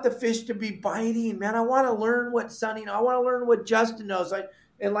don't want the fish to be biting, man. I want to learn what Sonny knows. I want to learn what Justin knows.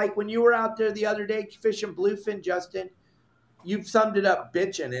 And like when you were out there the other day fishing bluefin, Justin, you've summed it up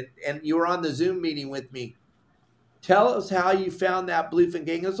bitching and you were on the Zoom meeting with me. Tell us how you found that bluefin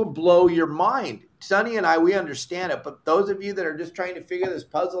gang. This will blow your mind. Sonny and I, we understand it, but those of you that are just trying to figure this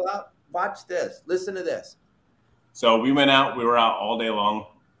puzzle out, watch this. Listen to this. So we went out. We were out all day long.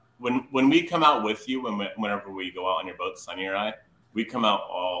 When we come out with you, whenever we go out on your boat, Sonny or I, we come out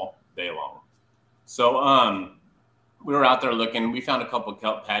all day long. So we were out there looking. We found a couple of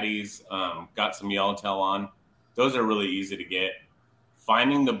kelp patties, got some yellowtail on. Those are really easy to get.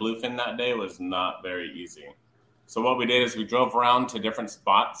 Finding the bluefin that day was not very easy. So what we did is we drove around to different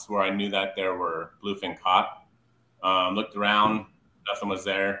spots where I knew that there were bluefin caught. Looked around, nothing was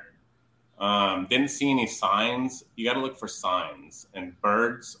there. Didn't see any signs. You got to look for signs, and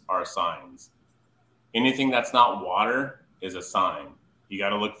birds are signs. Anything that's not water is a sign. You got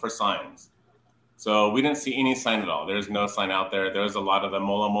to look for signs. So we didn't see any sign at all. There's no sign out there. There's a lot of the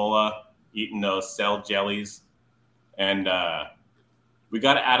mola mola eating those cell jellies. And we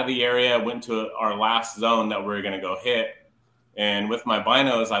got out of the area, went to our last zone that we were going to go hit. And with my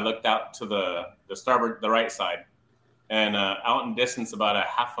binos, I looked out to the starboard, the right side. And out in distance, about a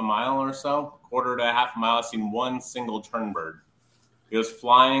half a mile or so, quarter to a half a mile, I seen one single turnbird. He was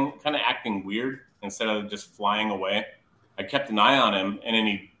flying, kind of acting weird instead of just flying away. I kept an eye on him, and then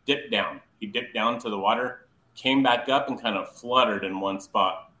he dipped down. He dipped down to the water, came back up, and kind of fluttered in one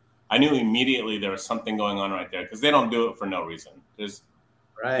spot. I knew immediately there was something going on right there because they don't do it for no reason. They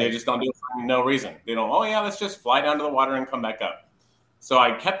just don't do it for no reason. They don't, oh, yeah, let's just fly down to the water and come back up. So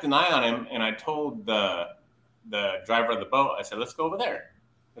I kept an eye on him, and I told the driver of the boat, I said, let's go over there.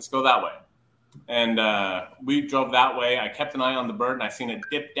 Let's go that way. And we drove that way. I kept an eye on the bird, and I seen it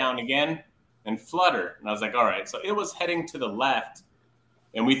dip down again and flutter. And I was like, all right. So it was heading to the left,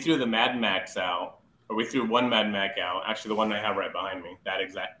 and we threw the Mad Max out, or we threw one Mad Mac out. Actually, the one I have right behind me,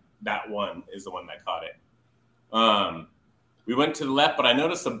 that one is the one that caught it. We went to the left, but I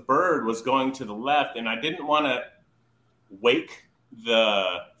noticed the bird was going to the left, and I didn't want to wake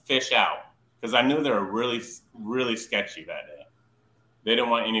the fish out because I knew they were really, really sketchy that day. They didn't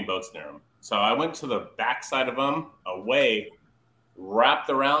want any boats near them. So I went to the backside of them, away, wrapped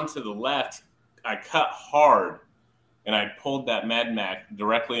around to the left. I cut hard, and I pulled that Mad Mac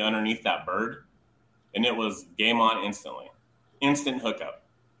directly underneath that bird, and it was game on instantly. Instant hookup.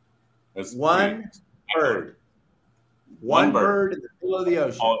 It was one bird. One bird in the middle of the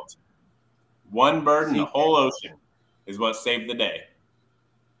ocean. One bird in the whole ocean is what saved the day.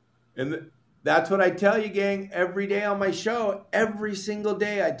 And that's what I tell you, gang, every day on my show. Every single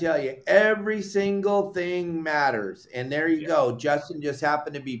day I tell you, every single thing matters. And there you go. Justin just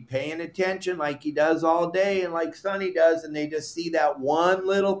happened to be paying attention like he does all day and like Sonny does. And they just see that one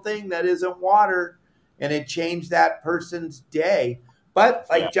little thing that isn't water and it changed that person's day. But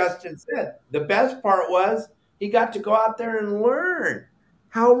like Justin said, the best part was he got to go out there and learn.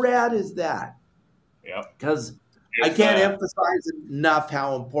 How rad is that? Yeah. Because I can't emphasize enough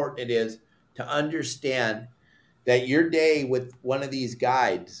how important it is to understand that your day with one of these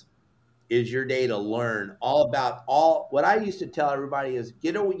guides is your day to learn all about what I used to tell everybody is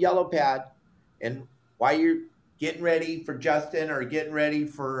get a yellow pad, and while you're getting ready for Justin or getting ready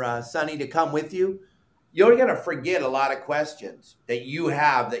for Sonny to come with you, you're going to forget a lot of questions that you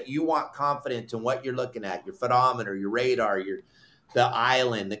have that you want confidence in what you're looking at, your photometer, your radar, the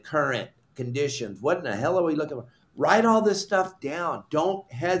island, the current conditions. What in the hell are we looking for? Write all this stuff down.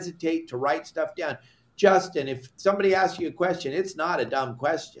 Don't hesitate to write stuff down. Justin, if somebody asks you a question, it's not a dumb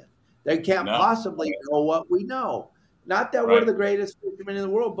question. They can't possibly know what we know. Not that we're the greatest fishermen in the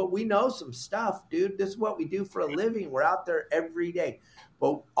world, but we know some stuff, dude. This is what we do for a living. We're out there every day.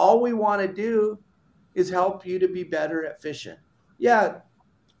 But all we want to do is help you to be better at fishing. Yeah,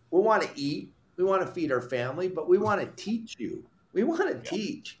 we want to eat. We want to feed our family, but we want to teach you. We want to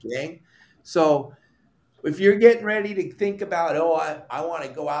teach, gang. So if you're getting ready to think about, I want to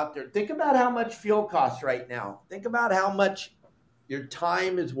go out there, think about how much fuel costs right now. Think about how much your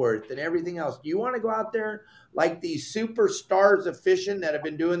time is worth and everything else. Do you want to go out there like these superstars of fishing that have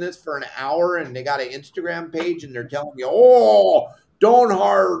been doing this for an hour and they got an Instagram page and they're telling you, don't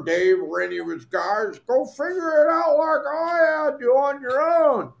hire Dave or any of his guys. Go figure it out like I had you on your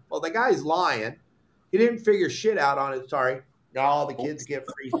own. Well, the guy's lying. He didn't figure shit out on it. Sorry. All the kids get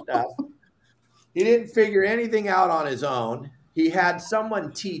free stuff. He didn't figure anything out on his own. He had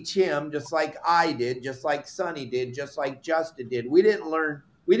someone teach him, just like I did, just like Sonny did, just like Justin did. We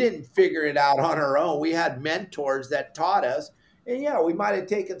didn't figure it out on our own. We had mentors that taught us. And yeah, we might have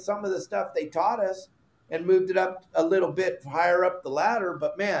taken some of the stuff they taught us and moved it up a little bit higher up the ladder.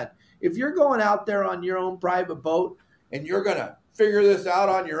 But man, if you're going out there on your own private boat and you're going to figure this out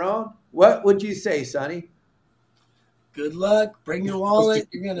on your own, what would you say, Sonny? Good luck. Bring your wallet.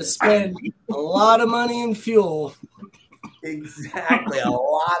 You're going to spend a lot of money in fuel. Exactly. A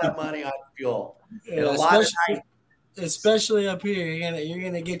lot of money on fuel. And a lot of night. Especially up here. You're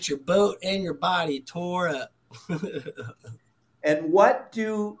gonna get your boat and your body tore up. And what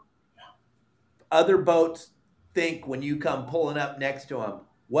do other boats think when you come pulling up next to them?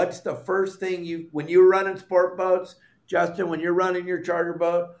 What's the first thing when you're running sport boats, Justin, when you're running your charter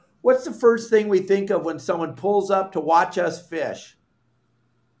boat, what's the first thing we think of when someone pulls up to watch us fish?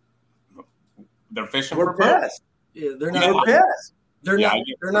 They're fishing We're for pissed. Yeah, they're We're pissed. They're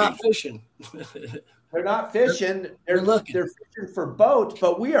not fishing. They're not fishing. They're looking. They're fishing for boats,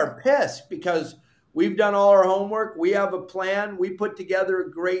 but we are pissed because we've done all our homework. We have a plan. We put together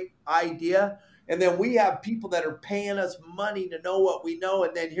a great idea. And then we have people that are paying us money to know what we know.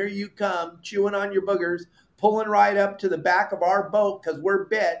 And then here you come chewing on your boogers, pulling right up to the back of our boat because we're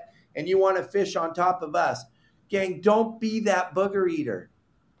bit and you want to fish on top of us. Gang, don't be that booger eater.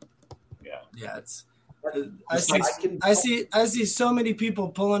 Yeah, I see so many people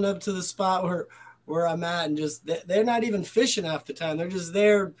pulling up to the spot where I'm at and just they're not even fishing half the time. They're just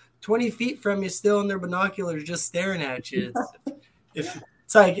there 20 feet from you still in their binoculars just staring at you.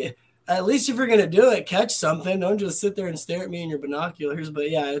 It's like, at least if you're going to do it, catch something. Don't just sit there and stare at me in your binoculars.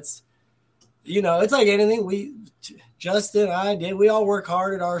 But yeah, it's like anything. Justin and I did. We all work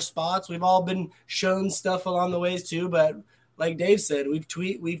hard at our spots. We've all been shown stuff along the ways too. But like Dave said, we've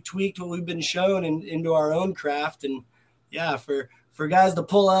tweaked what we've been shown into our own craft. And yeah, for guys to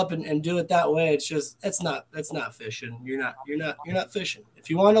pull up and do it that way, that's not fishing. You're not fishing. If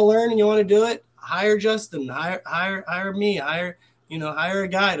you want to learn and you want to do it, hire Justin, hire me, hire a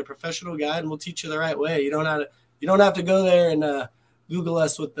guide, a professional guide, and we'll teach you the right way. You don't have to go there and Google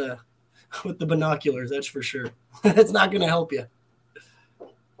us with the binoculars. That's for sure. It's not going to help you.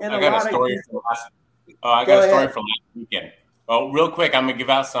 And I got a story from last weekend. Oh, real quick, I'm going to give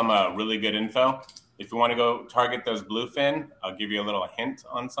out some really good info. If you want to go target those bluefin, I'll give you a little hint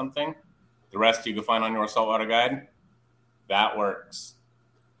on something. The rest you can find on your saltwater guide. That works.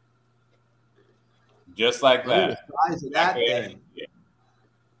 Just like that. The size of that thing. Yeah.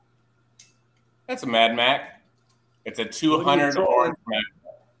 That's a Mad Mac. It's a 200 orange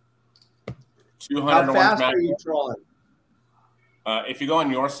Mac. 200 How fast Mac. are you trolling? If you go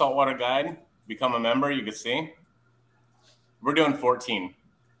on your saltwater guide, become a member, you can see. We're doing 14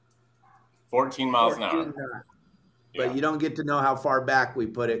 miles an hour. But you don't get to know how far back we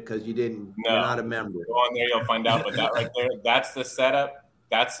put it because you're not a member. Go on there, you'll find out. But that right there, that's the setup.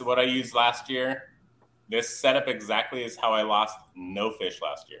 That's what I used last year. This setup exactly is how I lost no fish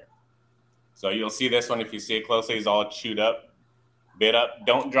last year. So you'll see this one, if you see it closely, is all chewed up, bit up.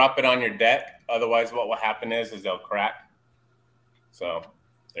 Don't drop it on your deck. Otherwise, what will happen is they'll crack. So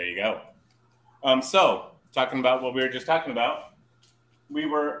there you go. So talking about what we were just talking about, I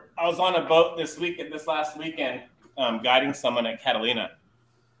was on a boat this last weekend, guiding someone at Catalina,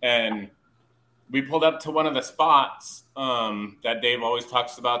 and we pulled up to one of the spots that Dave always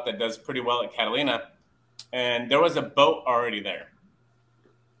talks about that does pretty well at Catalina, and there was a boat already there.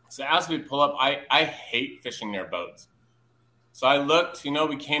 So as we pull up, I hate fishing near boats. So I looked,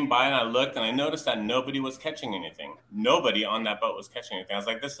 we came by and I looked and I noticed that nobody was catching anything. Nobody on that boat was catching anything. I was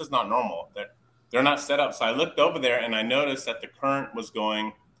like, this is not normal. They're not set up. So I looked over there and I noticed that the current was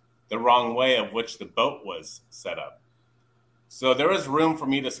going the wrong way of which the boat was set up. So there was room for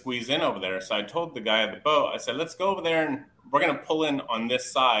me to squeeze in over there. So I told the guy at the boat, I said, let's go over there and we're going to pull in on this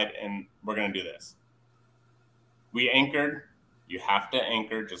side and we're going to do this. We anchored. You have to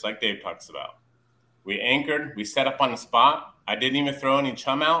anchor just like Dave talks about. We anchored. We set up on the spot. I didn't even throw any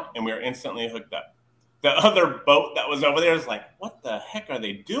chum out and we were instantly hooked up. The other boat that was over there was like, what the heck are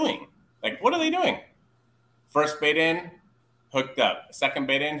they doing? Like, what are they doing? First bait in, hooked up. Second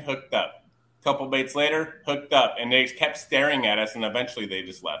bait in, hooked up. Couple baits later, hooked up. And they kept staring at us, and eventually they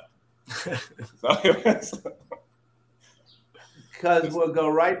just left. Because we'll go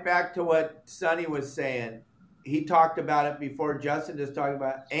right back to what Sonny was saying. He talked about it before. Justin just talked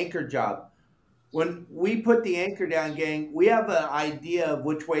about anchor job. When we put the anchor down, gang, we have an idea of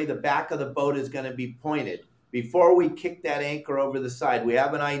which way the back of the boat is going to be pointed. Before we kick that anchor over the side, we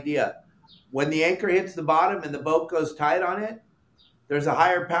have an idea. When the anchor hits the bottom and the boat goes tight on it, there's a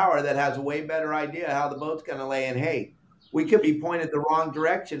higher power that has a way better idea how the boat's going to lay. And hey, we could be pointed the wrong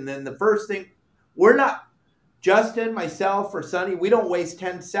direction. Then the first thing, we're not, Justin, myself, or Sonny, we don't waste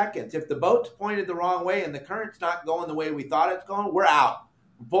 10 seconds. If the boat's pointed the wrong way and the current's not going the way we thought it's going, we're out.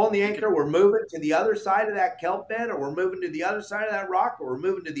 We're pulling the anchor, we're moving to the other side of that kelp bed, or we're moving to the other side of that rock, or we're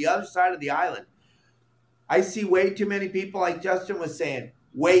moving to the other side of the island. I see way too many people, like Justin was saying,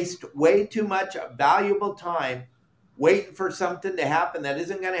 waste way too much valuable time waiting for something to happen that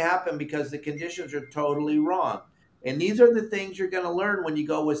isn't going to happen because the conditions are totally wrong. And these are the things you're going to learn when you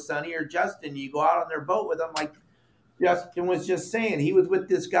go with Sonny or Justin. You go out on their boat with them, like Justin was just saying. He was with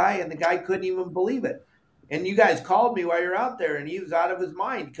this guy, and the guy couldn't even believe it. And you guys called me while you're out there, and he was out of his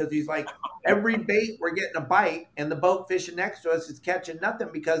mind because he's like, every bait we're getting a bite, and the boat fishing next to us is catching nothing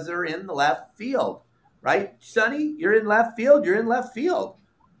because they're in the left field. Right, Sonny? You're in left field. You're in left field.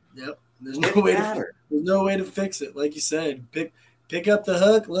 Yep. There's no way to fix it. Like you said, pick up the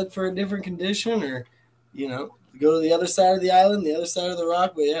hook, look for a different condition, or go to the other side of the island, the other side of the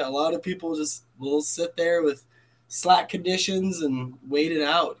rock. But yeah, a lot of people just will sit there with slack conditions and wait it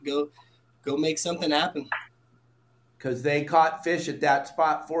out. Go make something happen. Because they caught fish at that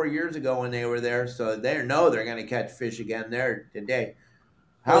spot 4 years ago when they were there, so they know they're going to catch fish again there today.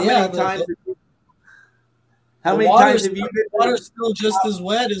 How many times have you been? The water's still just as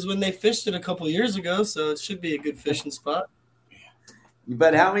wet as when they fished it a couple years ago, so it should be a good fishing spot.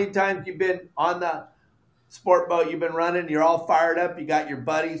 But how many times you've been on the sport boat, you've been running, you're all fired up, you got your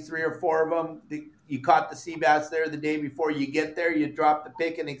buddies, 3 or 4 of them, you caught the sea bass there the day before, you get there, you drop the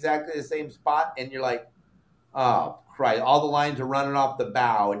pick in exactly the same spot, and you're like, oh, Christ, all the lines are running off the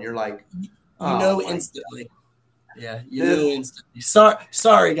bow, and you're like, instantly. Yeah, instantly.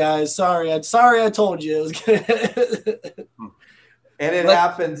 Sorry, guys. Sorry, I told you it was good. And it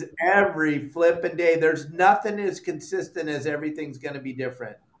happens every flipping day. There's nothing as consistent as everything's going to be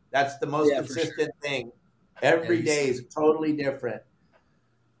different. That's the most consistent thing. Every day is totally different.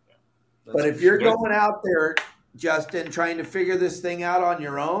 But if you're going out there, Justin, trying to figure this thing out on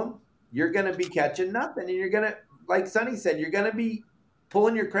your own, you're going to be catching nothing. And you're going to, like Sonny said, you're going to be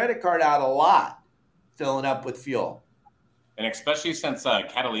pulling your credit card out a lot, filling up with fuel. And especially since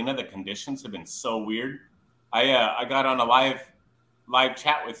Catalina, the conditions have been so weird. I got on a live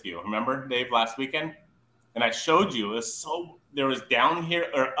chat with you, remember, Dave, last weekend? And I showed you, there was down here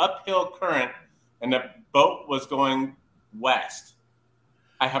or uphill current, and the boat was going west.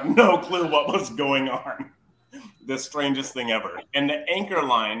 I have no clue what was going on. The strangest thing ever. And the anchor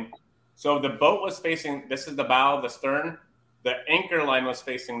line, so the boat was facing, this is the bow, the stern, the anchor line was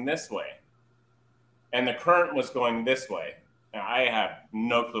facing this way. And the current was going this way. And I have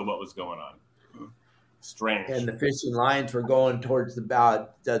no clue what was going on. Strange. And the fishing lines were going towards the bow.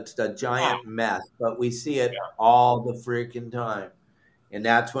 That's a giant mess. But we see it all the freaking time. And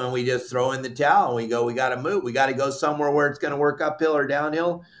that's when we just throw in the towel and we go, we got to move. We got to go somewhere where it's going to work uphill or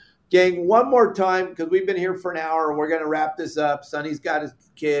downhill. Gang, one more time, because we've been here for an hour and we're going to wrap this up. Sonny's got his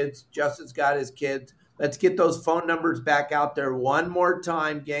kids. Justin's got his kids. Let's get those phone numbers back out there one more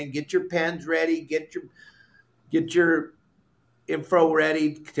time, gang. Get your pens ready. Get your info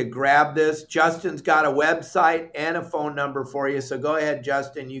ready to grab this. Justin's got a website and a phone number for you. So go ahead,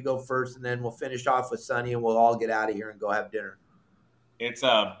 Justin. You go first, and then we'll finish off with Sonny, and we'll all get out of here and go have dinner. It's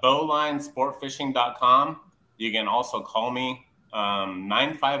bowlinesportfishing.com. You can also call me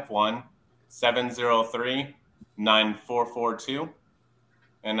 951-703-9442.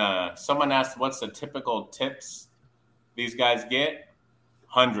 And someone asked, what's the typical tips these guys get?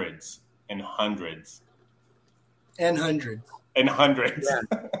 Hundreds and hundreds. And hundreds. And hundreds. Yeah.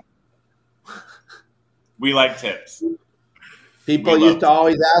 We like tips. People used to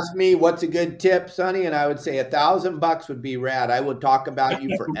always ask me, what's a good tip, Sonny? And I would say $1,000 would be rad. I would talk about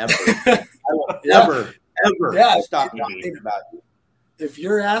you forever. I will never stop talking about you. If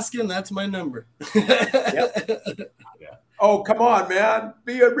you're asking, that's my number. Oh, come on, man.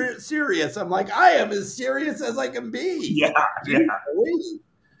 Be serious. I'm like, I am as serious as I can be. Yeah.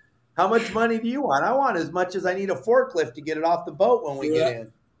 How much money do you want? I want as much as I need a forklift to get it off the boat when we get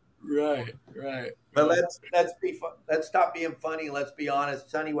in. Right. But let's stop being funny. Let's be honest.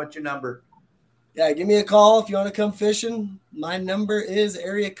 Sonny, what's your number? Yeah, give me a call if you want to come fishing. My number is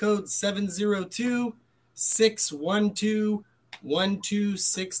area code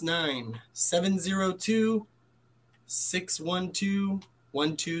 702-612-1269.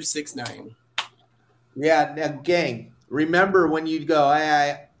 702-612-1269. Yeah, now, gang, remember when you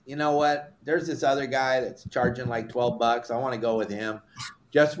go, you know what? There's this other guy that's charging like $12. I want to go with him.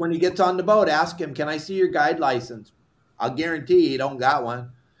 Just when he gets on the boat, ask him, can I see your guide license? I'll guarantee he don't got one.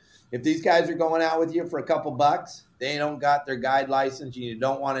 If these guys are going out with you for a couple bucks they don't got their guide license, and you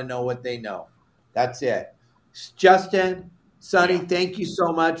don't want to know what they know. That's it. Justin, Sonny, thank you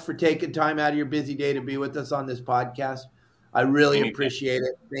so much for taking time out of your busy day to be with us on this podcast. I really appreciate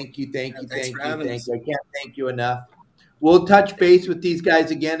it. Thank you. I can't thank you enough. We'll touch base with these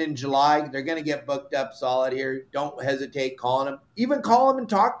guys again in July. They're going to get booked up solid here. Don't hesitate calling them. Even call them and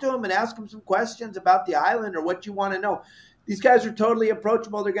talk to them and ask them some questions about the island or what you want to know. These guys are totally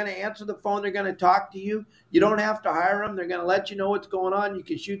approachable. They're going to answer the phone. They're going to talk to you. You don't have to hire them. They're going to let you know what's going on. You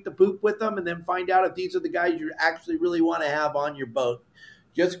can shoot the poop with them and then find out if these are the guys you actually really want to have on your boat.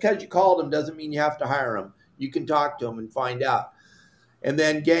 Just because you called them doesn't mean you have to hire them. You can talk to them and find out. And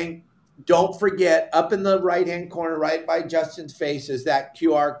then, gang, don't forget, up in the right-hand corner, right by Justin's face, is that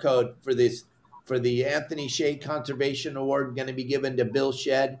QR code for the Anthony Shea Conservation Award going to be given to Bill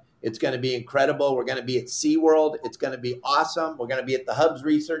Shedd. It's going to be incredible. We're going to be at SeaWorld. It's going to be awesome. We're going to be at the Hubs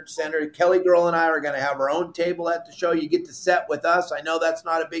Research Center. Kelly Girl and I are going to have our own table at the show. You get to sit with us. I know that's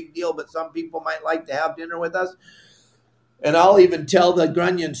not a big deal, but some people might like to have dinner with us. And I'll even tell the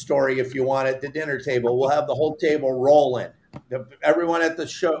Grunion story if you want at the dinner table. We'll have the whole table rolling. Everyone at the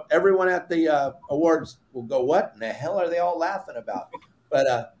show, everyone at the awards will go, what in the hell are they all laughing about?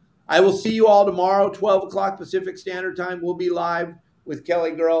 But I will see you all tomorrow, 12 o'clock Pacific Standard Time. We'll be live with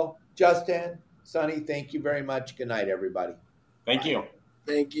Kelly Girl, Justin, Sonny. Thank you very much. Good night, everybody. Thank you.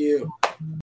 Thank you.